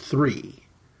age 3,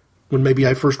 when maybe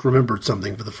I first remembered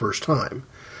something for the first time.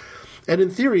 And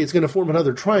in theory, it's going to form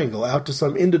another triangle out to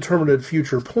some indeterminate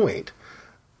future point.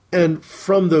 And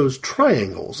from those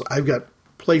triangles, I've got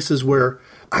places where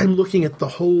I'm looking at the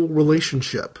whole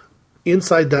relationship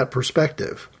inside that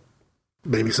perspective.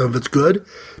 Maybe some of it's good,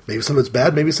 maybe some of it's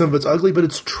bad, maybe some of it's ugly, but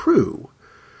it's true.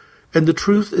 And the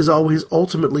truth is always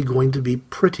ultimately going to be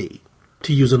pretty,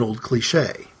 to use an old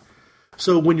cliche.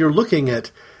 So when you're looking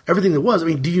at everything that was, I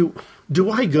mean,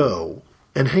 do I go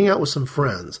and hang out with some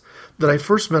friends that I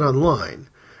first met online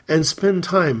and spend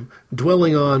time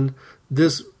dwelling on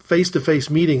this face-to-face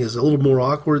meeting is a little more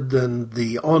awkward than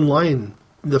the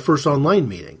first online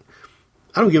meeting?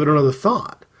 I don't give it another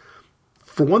thought.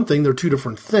 For one thing, they're two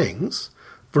different things.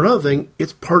 For another thing,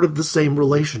 it's part of the same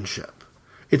relationship.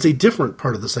 It's a different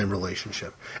part of the same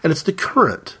relationship. And it's the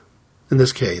current. In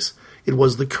this case, it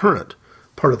was the current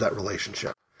part of that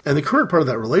relationship. And the current part of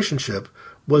that relationship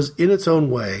was, in its own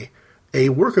way, a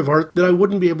work of art that I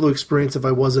wouldn't be able to experience if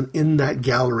I wasn't in that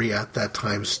gallery at that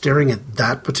time, staring at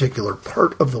that particular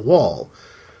part of the wall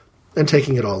and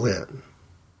taking it all in.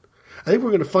 I think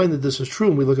we're going to find that this is true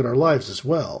when we look at our lives as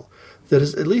well. That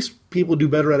is, at least people do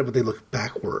better at it when they look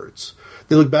backwards.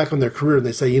 They look back on their career and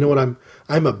they say, you know what,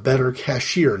 I'm a better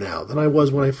cashier now than I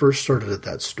was when I first started at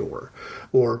that store.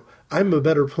 Or I'm a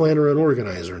better planner and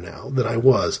organizer now than I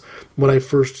was when I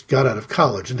first got out of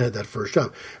college and had that first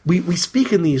job. We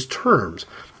speak in these terms,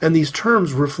 and these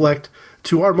terms reflect,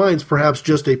 to our minds, perhaps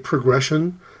just a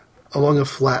progression along a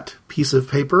flat piece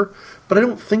of paper, but I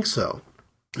don't think so.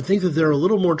 I think that they're a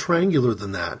little more triangular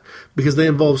than that, because they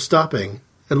involve stopping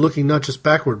and looking not just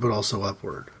backward, but also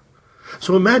upward.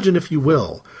 So imagine, if you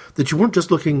will, that you weren't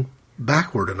just looking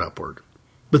backward and upward,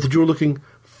 but that you were looking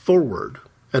forward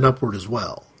and upward as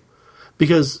well.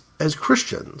 Because as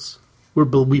Christians, we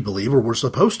believe, or we're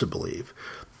supposed to believe,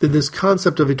 in this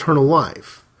concept of eternal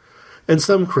life. And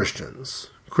some Christians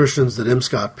that M.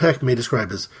 Scott Peck may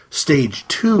describe as stage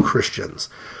 2 Christians,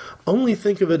 only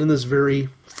think of it in this very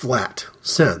flat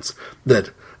sense, that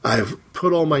I've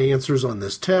put all my answers on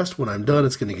this test. When I'm done,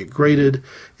 it's going to get graded.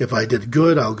 If I did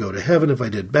good, I'll go to heaven. If I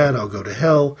did bad, I'll go to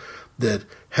hell. That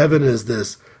heaven is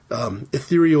this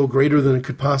ethereal, greater than it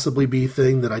could possibly be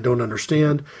thing that I don't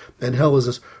understand. And hell is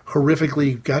this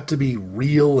horrifically got to be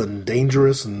real and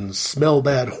dangerous and smell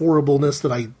bad horribleness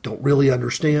that I don't really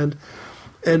understand.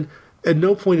 And at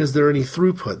no point is there any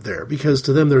throughput there, because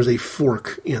to them there's a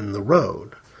fork in the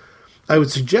road. I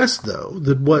would suggest, though,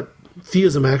 that what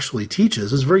theism actually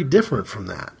teaches is very different from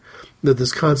that. That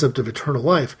this concept of eternal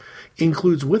life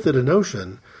includes with it a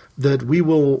notion that we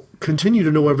will continue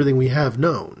to know everything we have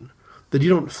known. That you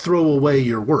don't throw away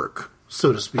your work,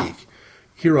 so to speak,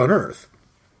 here on earth.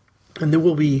 And there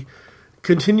will be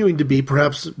continuing to be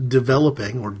perhaps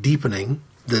developing or deepening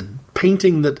the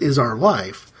painting that is our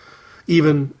life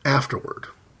even afterward.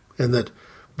 And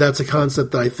that's a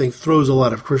concept that I think throws a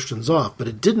lot of Christians off, but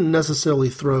it didn't necessarily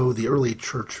throw the early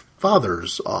church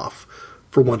fathers off,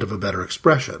 for want of a better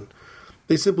expression.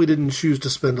 They simply didn't choose to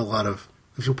spend a lot of,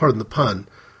 if you'll pardon the pun,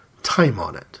 time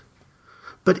on it.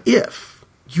 But if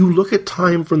you look at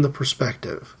time from the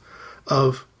perspective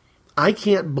of, I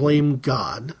can't blame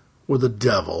God or the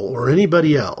devil or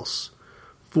anybody else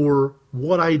for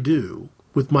what I do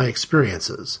with my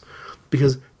experiences,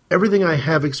 because everything I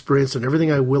have experienced and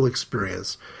everything I will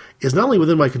experience is not only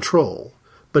within my control,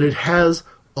 but it has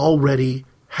already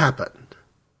happened.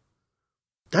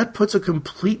 That puts a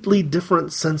completely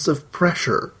different sense of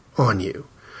pressure on you.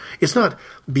 It's not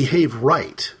behave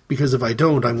right, because if I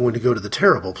don't, I'm going to go to the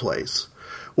terrible place.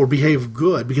 Or behave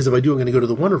good, because if I do, I'm going to go to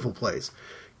the wonderful place.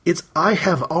 It's I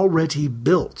have already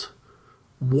built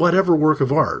whatever work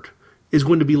of art is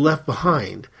going to be left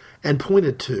behind and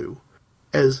pointed to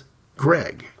as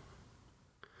Greg.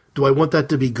 Do I want that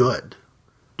to be good?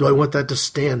 Do I want that to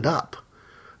stand up?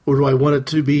 Or do I want it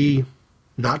to be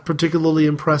not particularly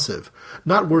impressive,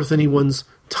 not worth anyone's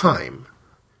time.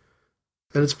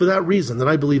 And it's for that reason that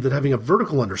I believe that having a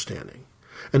vertical understanding,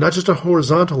 and not just a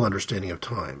horizontal understanding of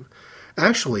time,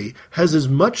 actually has as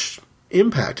much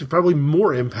impact, probably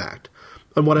more impact,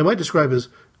 on what I might describe as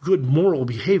good moral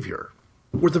behavior,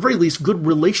 or at the very least good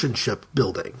relationship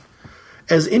building,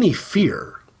 as any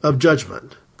fear of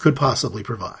judgment could possibly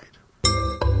provide.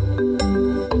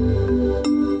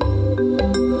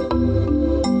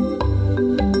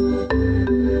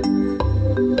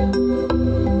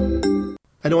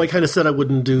 I know I kind of said I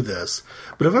wouldn't do this,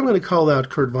 but if I'm going to call out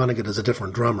Kurt Vonnegut as a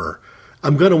different drummer,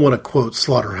 I'm going to want to quote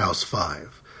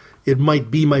Slaughterhouse-Five. It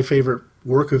might be my favorite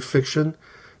work of fiction.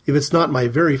 If it's not my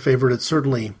very favorite, it's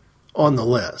certainly on the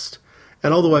list.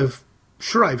 And although I've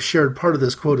shared part of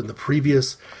this quote in the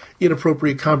previous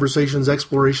Inappropriate Conversations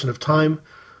Exploration of Time,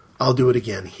 I'll do it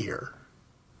again here.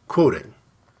 Quoting,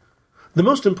 "The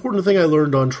most important thing I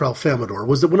learned on Tralfamadore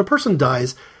was that when a person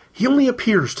dies, he only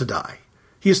appears to die.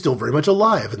 He is still very much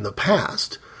alive in the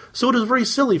past, so it is very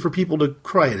silly for people to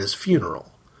cry at his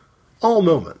funeral. All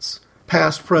moments,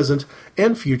 past, present,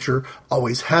 and future,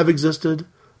 always have existed,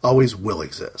 always will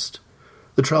exist.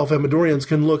 The Tralfamadorians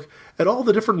can look at all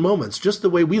the different moments just the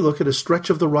way we look at a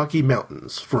stretch of the Rocky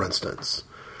Mountains, for instance.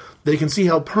 They can see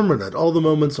how permanent all the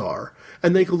moments are,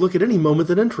 and they can look at any moment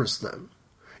that interests them.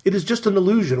 It is just an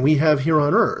illusion we have here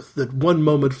on Earth that one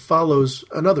moment follows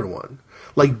another one,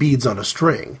 like beads on a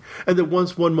string, and that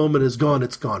once one moment is gone,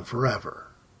 it's gone forever.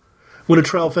 When a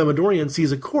Tralfamadorian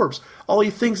sees a corpse, all he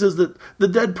thinks is that the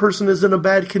dead person is in a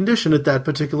bad condition at that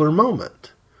particular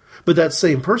moment. But that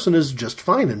same person is just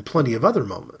fine in plenty of other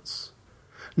moments.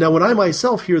 Now, when I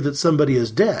myself hear that somebody is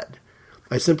dead,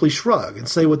 I simply shrug and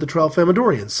say what the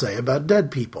Tralfamadorians say about dead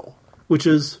people, which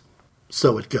is,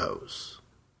 so it goes."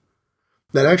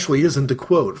 That actually isn't a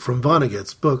quote from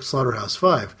Vonnegut's book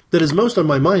Slaughterhouse-Five that is most on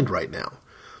my mind right now.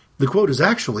 The quote is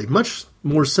actually much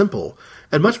more simple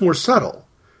and much more subtle.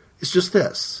 It's just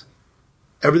this: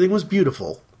 everything was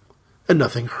beautiful and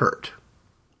nothing hurt.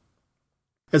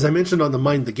 As I mentioned on the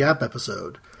Mind the Gap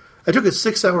episode, I took a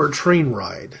 6-hour train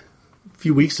ride a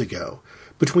few weeks ago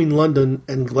between London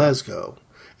and Glasgow,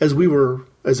 as we were,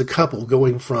 as a couple,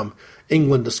 going from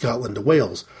England to Scotland to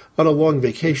Wales on a long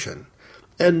vacation.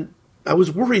 And I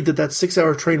was worried that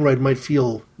 6-hour train ride might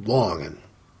feel long and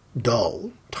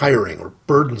dull, tiring, or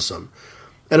burdensome,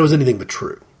 and it was anything but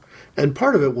true. And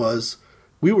part of it was,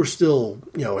 we were still,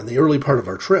 in the early part of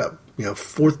our trip,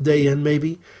 4th day in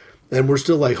maybe, and we're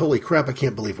still like, holy crap, I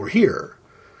can't believe we're here.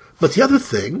 But the other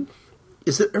thing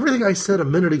is that everything I said a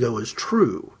minute ago is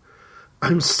true.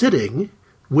 I'm sitting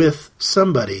with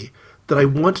somebody that I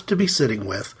want to be sitting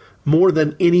with more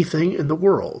than anything in the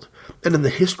world. And in the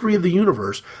history of the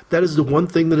universe, that is the one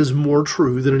thing that is more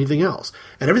true than anything else.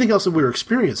 And everything else that we were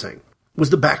experiencing was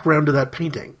the background to that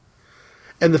painting.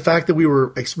 And the fact that we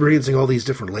were experiencing all these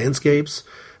different landscapes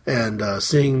and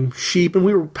seeing sheep, and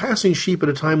we were passing sheep at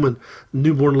a time when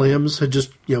newborn lambs had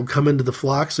just, come into the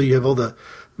flock, so you have all the,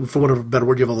 for want of a better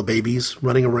word, you have all the babies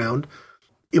running around.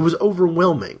 It was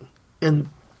overwhelming, and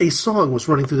a song was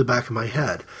running through the back of my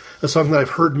head, a song that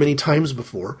I've heard many times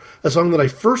before, a song that I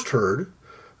first heard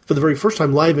for the very first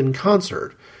time live in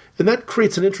concert, and that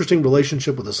creates an interesting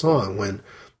relationship with a song when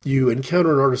you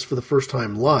encounter an artist for the first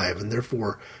time live, and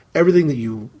therefore everything that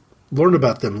you learn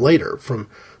about them later from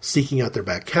seeking out their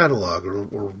back catalog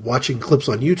or watching clips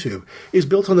on YouTube is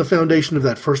built on the foundation of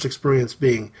that first experience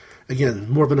being, again,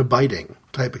 more of an abiding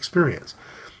type experience.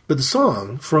 But the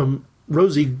song from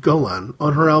Rosie Golan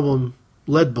on her album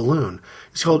Lead Balloon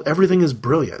is called Everything is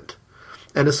Brilliant.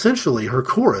 And essentially her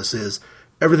chorus is,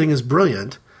 everything is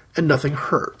brilliant and nothing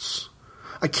hurts.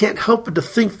 I can't help but to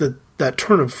think that that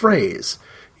turn of phrase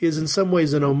is in some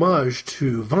ways an homage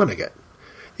to Vonnegut.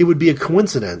 It would be a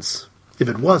coincidence if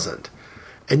it wasn't.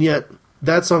 And yet,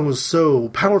 that song was so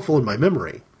powerful in my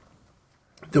memory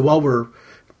that while we're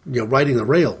riding the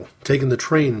rail, taking the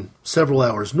train several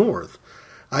hours north,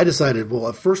 I decided, well,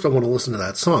 at first I want to listen to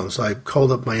that song. So I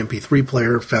called up my MP3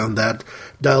 player, found that,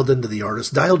 dialed into the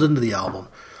artist, dialed into the album.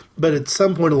 But at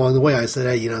some point along the way, I said,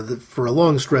 hey, for a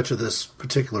long stretch of this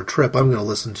particular trip, I'm going to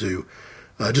listen to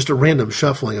just a random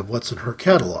shuffling of what's in her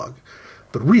catalog.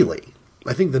 But really,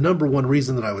 I think the number one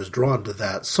reason that I was drawn to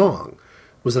that song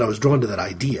was that I was drawn to that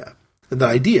idea. And that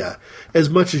idea, as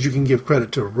much as you can give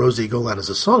credit to Rosie Golan as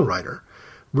a songwriter,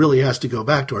 really has to go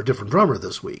back to our different drummer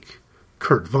this week,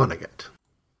 Kurt Vonnegut.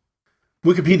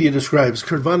 Wikipedia describes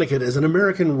Kurt Vonnegut as an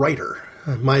American writer.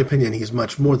 In my opinion, he's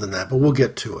much more than that, but we'll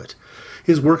get to it.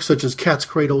 His works such as Cat's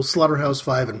Cradle,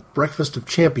 Slaughterhouse-Five, and Breakfast of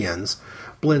Champions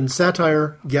blend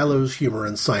satire, gallows humor,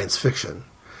 and science fiction.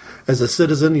 As a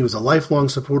citizen, he was a lifelong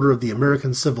supporter of the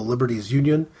American Civil Liberties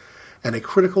Union and a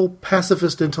critical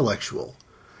pacifist intellectual.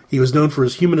 He was known for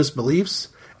his humanist beliefs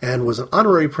and was an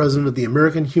honorary president of the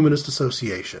American Humanist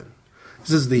Association.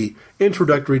 This is the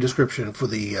introductory description for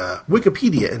the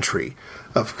Wikipedia entry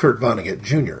of Kurt Vonnegut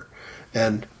Jr.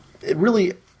 And it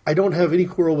really, I don't have any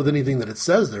quarrel with anything that it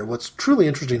says there. What's truly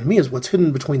interesting to me is what's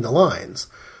hidden between the lines.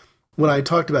 When I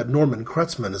talked about Norman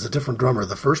Kretzmann as a different drummer,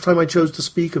 the first time I chose to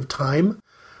speak of time,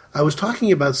 I was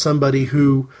talking about somebody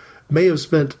who may have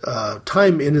spent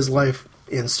time in his life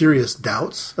in serious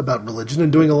doubts about religion and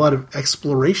doing a lot of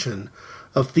exploration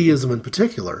of theism in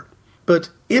particular, but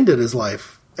ended his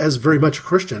life as very much a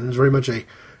Christian, as very much a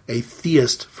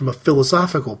theist from a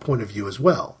philosophical point of view as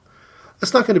well.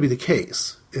 That's not going to be the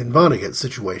case in Vonnegut's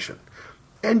situation.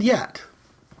 And yet,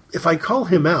 if I call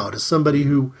him out as somebody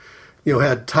who,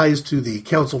 had ties to the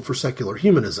Council for Secular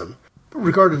Humanism,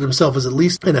 regarded himself as at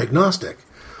least an agnostic,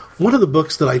 one of the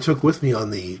books that I took with me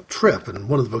on the trip, and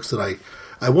one of the books that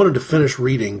I wanted to finish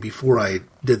reading before I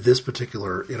did this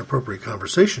particular Inappropriate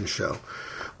Conversation show,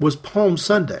 was Palm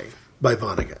Sunday by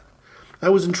Vonnegut. I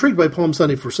was intrigued by Palm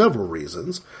Sunday for several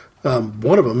reasons.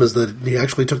 One of them is that he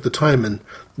actually took the time in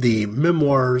the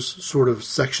memoirs sort of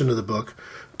section of the book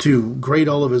to grade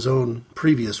all of his own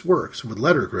previous works with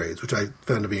letter grades, which I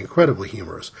found to be incredibly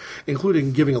humorous,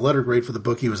 including giving a letter grade for the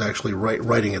book he was actually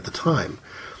writing at the time.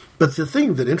 But the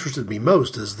thing that interested me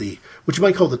most is what you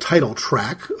might call the title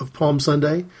track of Palm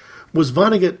Sunday, was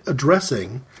Vonnegut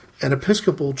addressing an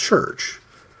Episcopal church.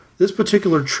 This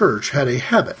particular church had a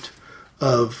habit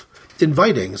of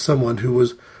inviting someone who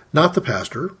was not the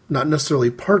pastor, not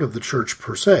necessarily part of the church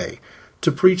per se,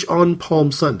 to preach on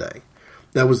Palm Sunday.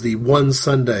 That was the one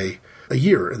Sunday a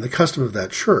year in the custom of that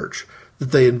church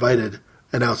that they invited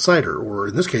an outsider, or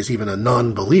in this case even a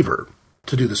non-believer,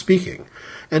 to do the speaking.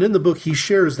 And in the book he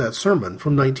shares that sermon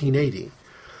from 1980.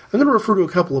 I'm going to refer to a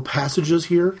couple of passages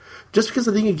here, just because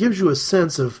I think it gives you a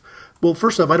sense of, well,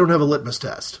 first off, I don't have a litmus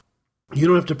test. You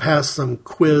don't have to pass some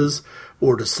quiz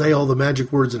or to say all the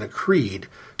magic words in a creed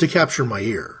to capture my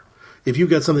ear. If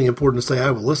you've got something important to say, I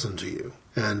will listen to you.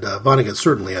 And Vonnegut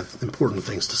certainly had important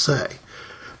things to say.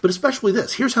 But especially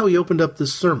this. Here's how he opened up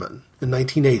this sermon in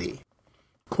 1980.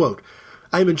 Quote,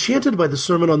 "I am enchanted by the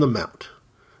Sermon on the Mount.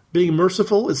 Being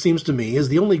merciful, it seems to me, is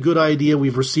the only good idea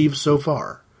we've received so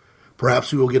far.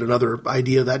 Perhaps we will get another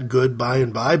idea that good by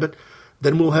and by, but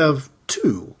then we'll have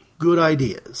two good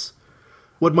ideas.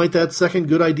 What might that second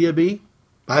good idea be?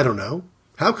 I don't know.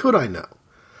 How could I know?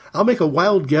 I'll make a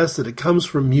wild guess that it comes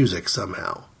from music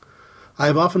somehow. I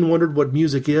have often wondered what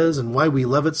music is and why we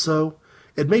love it so.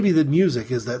 It may be that music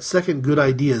is that second good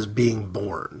idea's being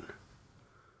born."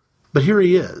 But here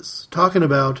he is, talking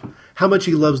about how much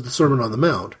he loves the Sermon on the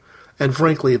Mount, and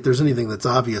frankly, if there's anything that's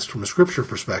obvious from a scripture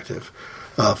perspective,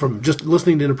 from just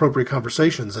listening to Inappropriate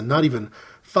Conversations and not even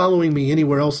following me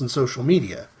anywhere else in social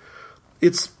media,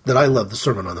 it's that I love the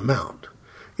Sermon on the Mount.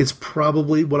 It's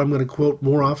probably what I'm going to quote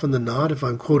more often than not if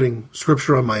I'm quoting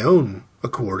scripture on my own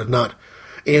accord and not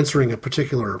answering a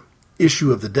particular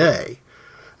issue of the day.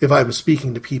 If I'm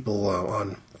speaking to people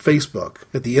on Facebook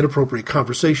at the Inappropriate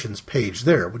Conversations page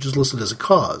there, which is listed as a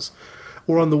cause,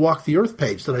 or on the Walk the Earth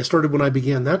page that I started when I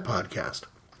began that podcast,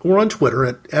 or on Twitter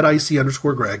at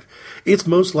IC_Greg, it's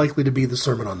most likely to be the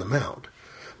Sermon on the Mount.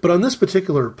 But on this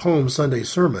particular Palm Sunday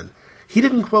sermon, he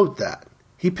didn't quote that.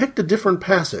 He picked a different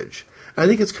passage. I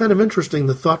think it's kind of interesting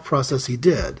the thought process he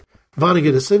did.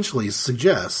 Vonnegut essentially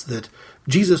suggests that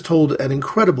Jesus told an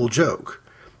incredible joke,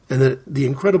 and that the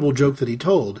incredible joke that he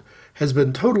told has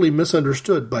been totally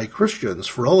misunderstood by Christians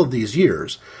for all of these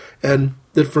years, and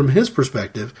that from his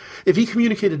perspective, if he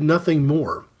communicated nothing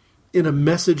more in a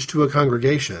message to a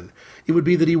congregation, it would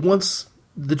be that he wants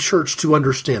the church to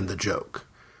understand the joke.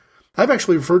 I've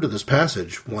actually referred to this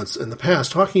passage once in the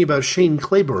past, talking about Shane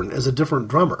Claiborne as a different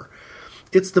drummer.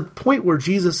 It's the point where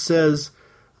Jesus says,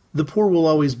 "The poor will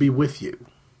always be with you."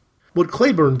 What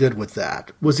Claiborne did with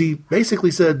that was he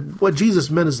basically said what Jesus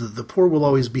meant is that the poor will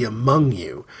always be among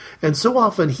you. And so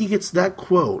often he gets that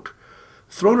quote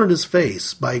thrown in his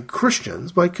face by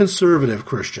Christians, by conservative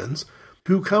Christians,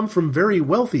 who come from very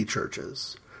wealthy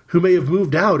churches, who may have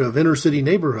moved out of inner city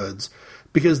neighborhoods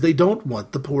because they don't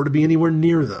want the poor to be anywhere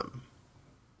near them.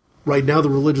 Right now, the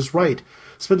religious right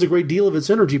spends a great deal of its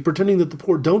energy pretending that the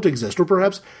poor don't exist, or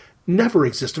perhaps never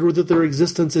existed, or that their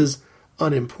existence is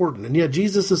unimportant. And yet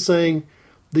Jesus is saying,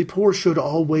 the poor should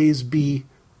always be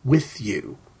with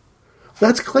you.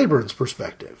 That's Claiborne's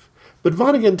perspective. But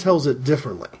Vonnegut tells it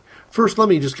differently. First, let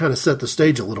me just kind of set the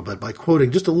stage a little bit by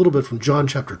quoting just a little bit from John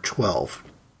chapter 12.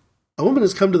 "A woman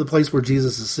has come to the place where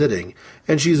Jesus is sitting,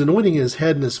 and she's anointing his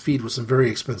head and his feet with some very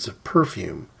expensive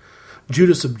perfume.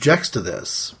 Judas objects to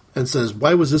this and says,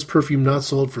 "Why was this perfume not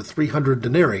sold for 300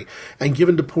 denarii and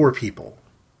given to poor people?"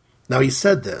 Now he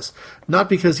said this, not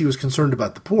because he was concerned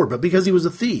about the poor, but because he was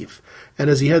a thief, and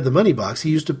as he had the money box, he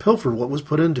used to pilfer what was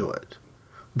put into it.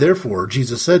 Therefore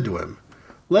Jesus said to him,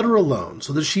 "Let her alone,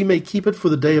 so that she may keep it for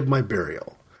the day of my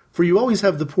burial. For you always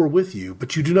have the poor with you,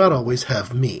 but you do not always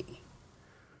have me."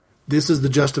 This is the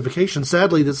justification,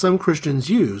 sadly, that some Christians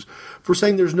use for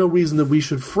saying there's no reason that we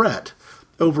should fret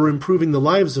over improving the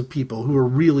lives of people who are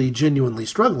really genuinely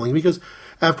struggling, because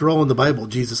after all, in the Bible,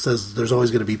 Jesus says there's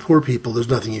always going to be poor people, there's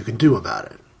nothing you can do about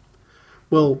it.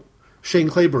 Well, Shane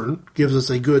Claiborne gives us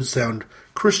a good, sound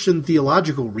Christian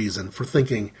theological reason for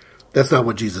thinking that's not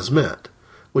what Jesus meant.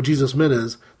 What Jesus meant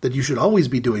is that you should always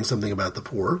be doing something about the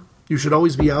poor, you should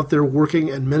always be out there working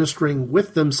and ministering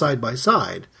with them side by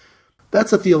side.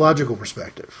 That's a theological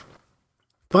perspective.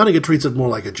 Vonnegut treats it more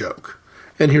like a joke,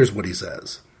 and here's what he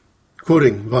says.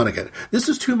 Quoting Vonnegut, "This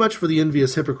is too much for the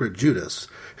envious hypocrite Judas,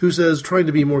 who says, trying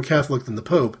to be more Catholic than the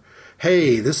Pope,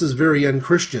 'Hey, this is very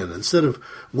unchristian. Instead of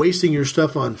wasting your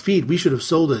stuff on feed, we should have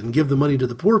sold it and give the money to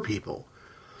the poor people.'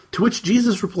 To which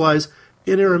Jesus replies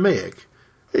in Aramaic,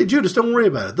 'Hey, Judas, don't worry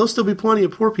about it. There'll still be plenty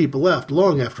of poor people left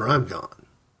long after I'm gone.'"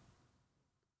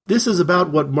 This is about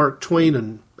what Mark Twain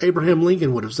and Abraham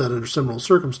Lincoln would have said under similar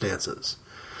circumstances.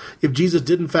 If Jesus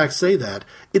did in fact say that,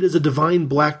 it is a divine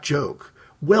black joke,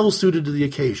 well suited to the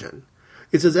occasion.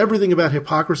 It says everything about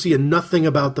hypocrisy and nothing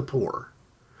about the poor.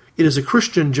 It is a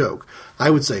Christian joke, I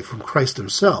would say from Christ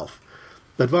himself.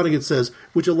 But Vonnegut says,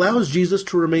 which allows Jesus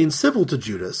to remain civil to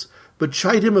Judas, but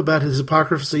chide him about his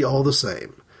hypocrisy all the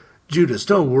same. "Judas,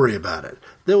 don't worry about it.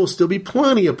 There will still be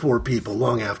plenty of poor people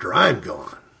long after I'm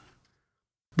gone."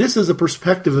 This is a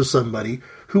perspective of somebody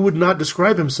who would not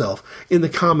describe himself in the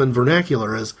common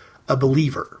vernacular as a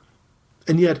believer.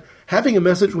 And yet, having a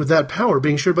message with that power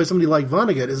being shared by somebody like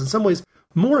Vonnegut is in some ways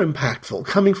more impactful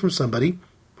coming from somebody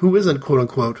who isn't,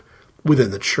 quote-unquote,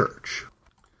 within the church.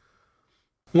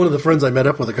 One of the friends I met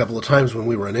up with a couple of times when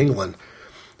we were in England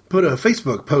put a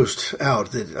Facebook post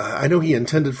out that I know he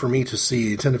intended for me to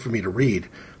see, intended for me to read,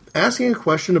 asking a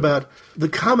question about the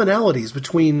commonalities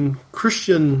between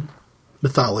Christian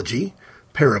mythology,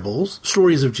 parables,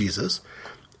 stories of Jesus,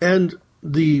 and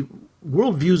the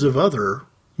worldviews of other,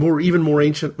 even more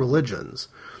ancient religions.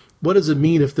 What does it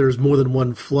mean if there's more than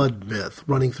one flood myth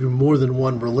running through more than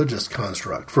one religious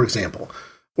construct, for example?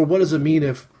 Or what does it mean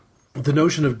if the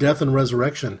notion of death and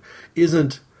resurrection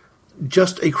isn't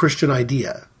just a Christian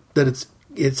idea, that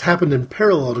it's happened in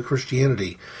parallel to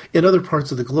Christianity in other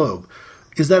parts of the globe?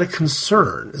 Is that a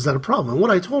concern? Is that a problem? And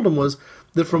what I told him was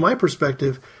that from my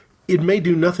perspective, it may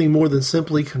do nothing more than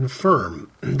simply confirm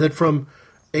that from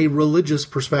a religious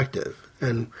perspective,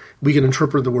 and we can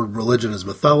interpret the word religion as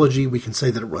mythology, we can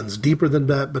say that it runs deeper than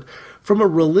that, but from a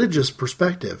religious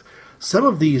perspective, some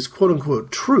of these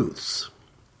quote-unquote truths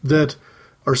that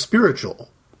are spiritual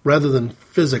rather than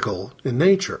physical in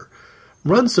nature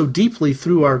run so deeply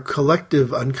through our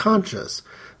collective unconscious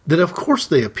that of course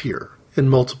they appear in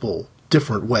multiple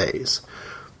different ways.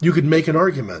 You could make an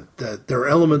argument that there are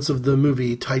elements of the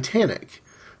movie Titanic.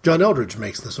 John Eldridge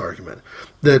makes this argument,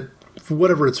 that for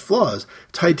whatever its flaws,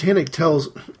 Titanic tells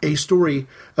a story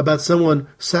about someone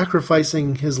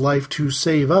sacrificing his life to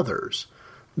save others.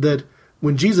 That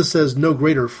when Jesus says, "No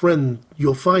greater friend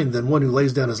you'll find than one who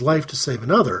lays down his life to save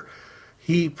another,"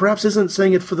 he perhaps isn't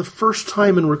saying it for the first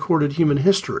time in recorded human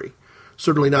history.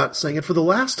 Certainly not saying it for the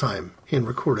last time in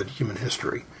recorded human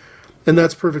history. And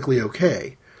that's perfectly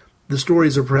okay. The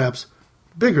stories are perhaps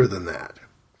bigger than that.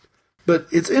 But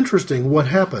it's interesting what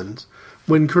happened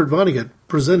when Kurt Vonnegut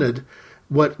presented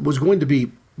what was going to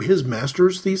be his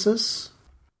master's thesis.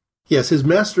 Yes, his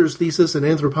master's thesis in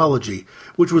anthropology,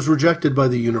 which was rejected by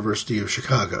the University of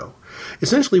Chicago.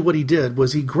 Essentially what he did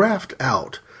was he graphed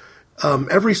out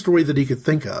every story that he could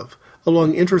think of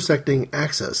along intersecting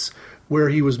axes, where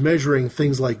he was measuring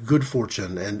things like good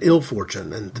fortune and ill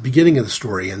fortune and the beginning of the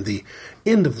story and the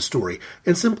end of the story,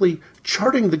 and simply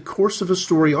charting the course of a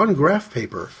story on graph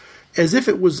paper as if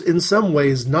it was in some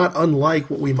ways not unlike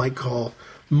what we might call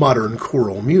modern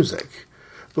choral music.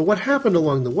 But what happened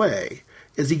along the way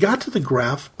is he got to the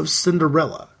graph of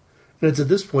Cinderella, and it's at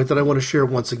this point that I want to share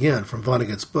once again from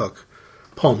Vonnegut's book,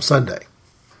 Palm Sunday.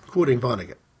 Quoting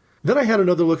Vonnegut, "Then I had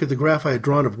another look at the graph I had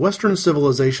drawn of Western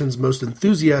civilization's most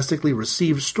enthusiastically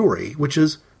received story, which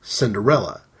is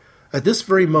Cinderella. At this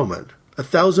very moment,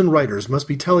 1,000 writers must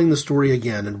be telling the story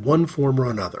again in one form or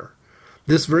another.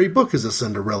 This very book is a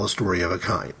Cinderella story of a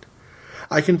kind.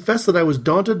 I confess that I was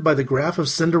daunted by the graph of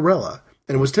Cinderella,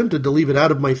 and was tempted to leave it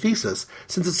out of my thesis,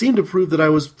 since it seemed to prove that I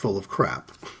was full of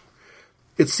crap.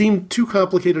 It seemed too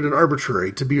complicated and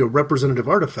arbitrary to be a representative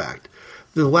artifact.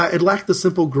 It lacked the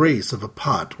simple grace of a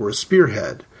pot or a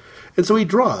spearhead. And so he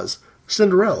draws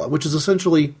Cinderella, which is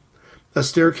essentially a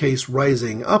staircase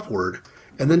rising upward,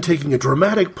 and then taking a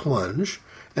dramatic plunge,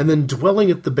 and then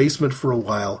dwelling at the basement for a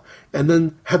while, and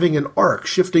then having an arc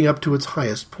shifting up to its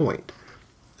highest point.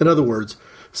 In other words,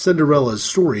 Cinderella's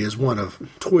story is one of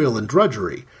toil and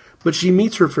drudgery, but she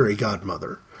meets her fairy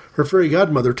godmother. Her fairy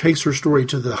godmother takes her story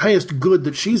to the highest good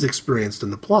that she's experienced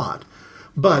in the plot.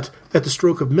 But at the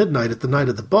stroke of midnight at the night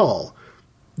of the ball,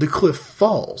 the cliff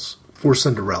falls for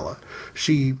Cinderella.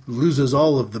 She loses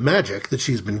all of the magic that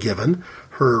she's been given.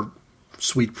 Her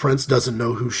sweet prince doesn't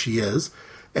know who she is,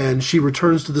 and she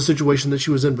returns to the situation that she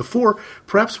was in before,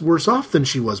 perhaps worse off than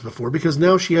she was before, because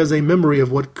now she has a memory of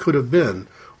what could have been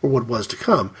or what was to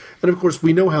come. And of course,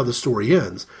 we know how the story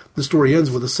ends. The story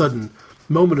ends with a sudden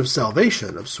moment of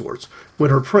salvation of sorts, when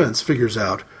her prince figures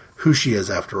out who she is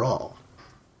after all.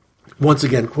 Once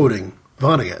again quoting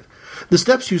Vonnegut, "The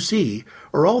steps you see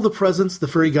are all the presents the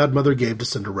fairy godmother gave to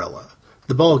Cinderella.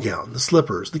 The ball gown, the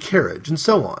slippers, the carriage, and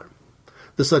so on.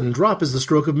 The sudden drop is the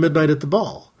stroke of midnight at the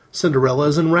ball. Cinderella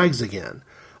is in rags again.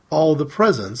 All the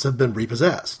presents have been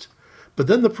repossessed. But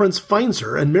then the prince finds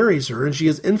her and marries her, and she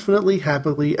is infinitely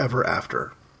happily ever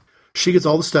after. She gets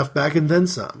all the stuff back and then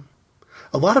some.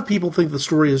 A lot of people think the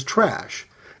story is trash,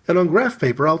 and on graph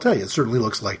paper, I'll tell you, it certainly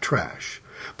looks like trash.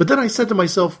 But then I said to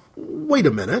myself, wait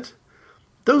a minute.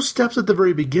 Those steps at the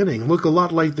very beginning look a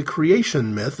lot like the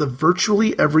creation myth of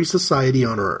virtually every society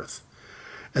on Earth.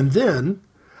 And then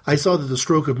I saw that the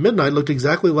stroke of midnight looked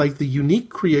exactly like the unique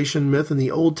creation myth in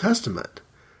the Old Testament.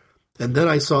 And then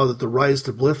I saw that the rise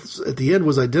to bliss at the end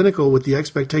was identical with the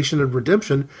expectation of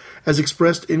redemption as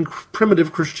expressed in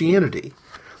primitive Christianity.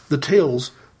 The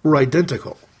tales were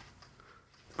identical."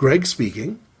 Greg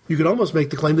speaking, you could almost make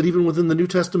the claim that even within the New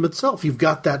Testament itself, you've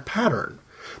got that pattern.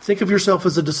 Think of yourself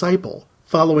as a disciple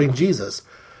following Jesus,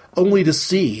 only to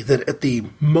see that at the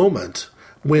moment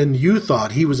when you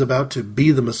thought he was about to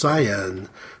be the Messiah and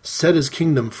set his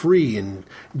kingdom free and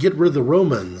get rid of the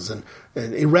Romans and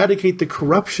eradicate the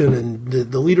corruption and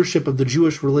the leadership of the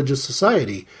Jewish religious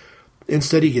society,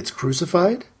 instead he gets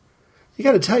crucified? You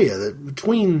got to tell you that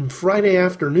between Friday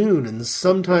afternoon and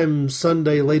sometime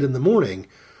Sunday late in the morning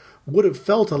would have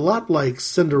felt a lot like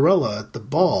Cinderella at the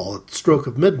ball at the stroke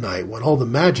of midnight when all the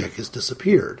magic has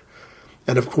disappeared.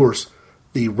 And of course,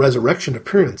 the resurrection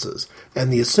appearances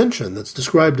and the ascension that's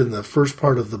described in the first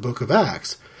part of the book of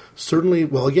Acts certainly,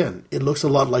 well, again, it looks a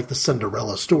lot like the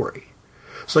Cinderella story.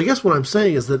 So I guess what I'm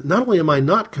saying is that not only am I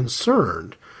not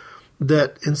concerned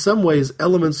that in some ways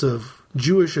elements of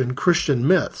Jewish and Christian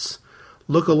myths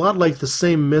look a lot like the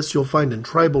same myths you'll find in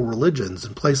tribal religions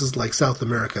in places like South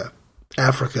America,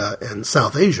 Africa, and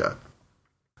South Asia,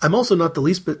 I'm also not the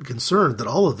least bit concerned that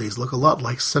all of these look a lot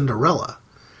like Cinderella.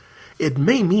 It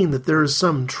may mean that there is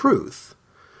some truth,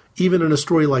 even in a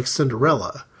story like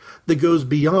Cinderella, that goes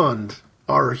beyond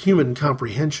our human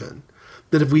comprehension.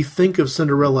 That if we think of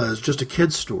Cinderella as just a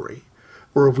kid's story,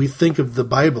 or if we think of the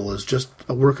Bible as just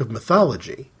a work of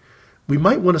mythology, we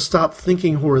might want to stop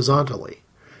thinking horizontally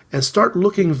and start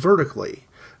looking vertically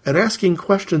and asking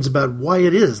questions about why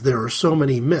it is there are so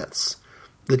many myths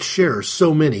that share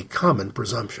so many common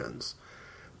presumptions.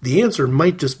 The answer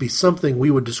might just be something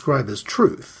we would describe as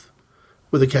truth,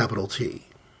 with a capital T.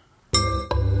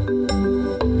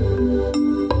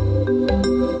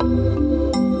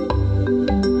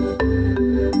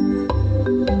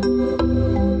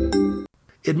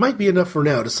 It might be enough for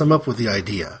now to sum up with the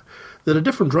idea that a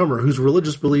different drummer whose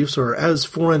religious beliefs are as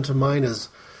foreign to mine as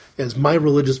my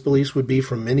religious beliefs would be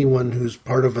from anyone who's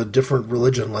part of a different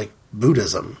religion like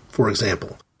Buddhism, for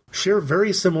example, share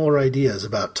very similar ideas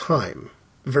about time,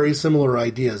 very similar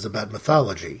ideas about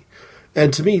mythology.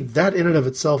 And to me, that in and of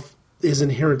itself is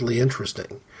inherently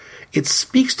interesting. It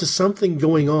speaks to something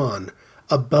going on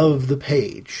above the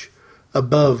page,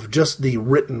 above just the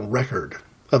written record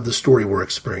of the story we're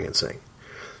experiencing.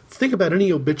 Think about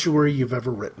any obituary you've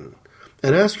ever written,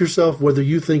 and ask yourself whether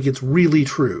you think it's really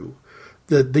true,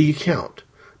 that the account,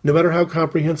 no matter how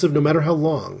comprehensive, no matter how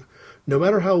long, no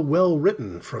matter how well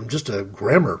written from just a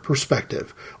grammar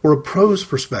perspective or a prose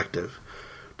perspective,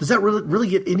 does that really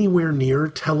get anywhere near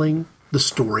telling the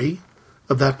story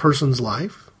of that person's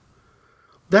life?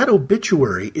 That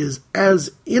obituary is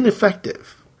as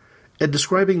ineffective at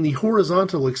describing the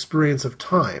horizontal experience of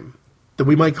time that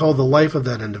we might call the life of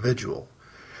that individual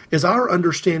as our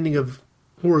understanding of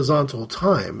horizontal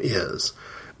time is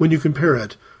when you compare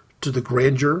it to the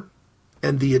grandeur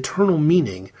and the eternal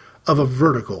meaning of a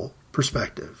vertical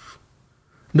perspective.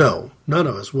 No, none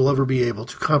of us will ever be able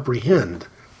to comprehend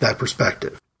that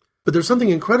perspective. But there's something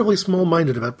incredibly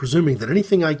small-minded about presuming that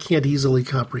anything I can't easily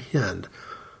comprehend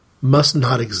must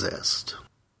not exist.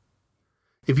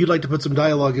 If you'd like to put some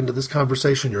dialogue into this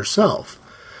conversation yourself,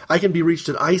 I can be reached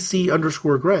at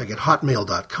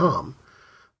ic_greg@hotmail.com.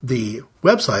 The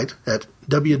website at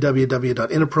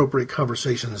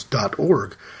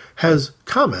www.inappropriateconversations.org has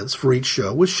comments for each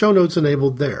show with show notes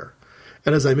enabled there.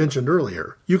 And as I mentioned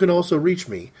earlier, you can also reach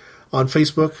me on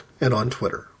Facebook and on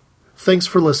Twitter. Thanks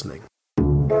for listening.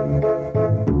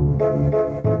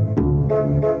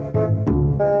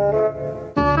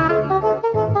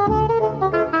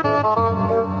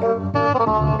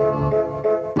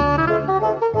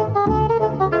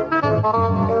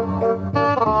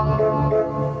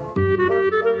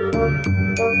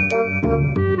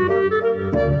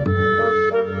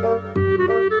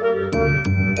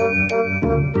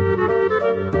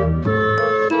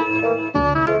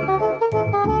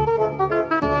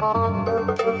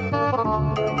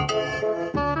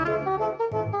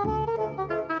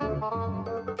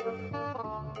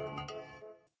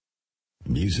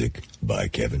 Music by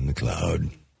Kevin MacLeod.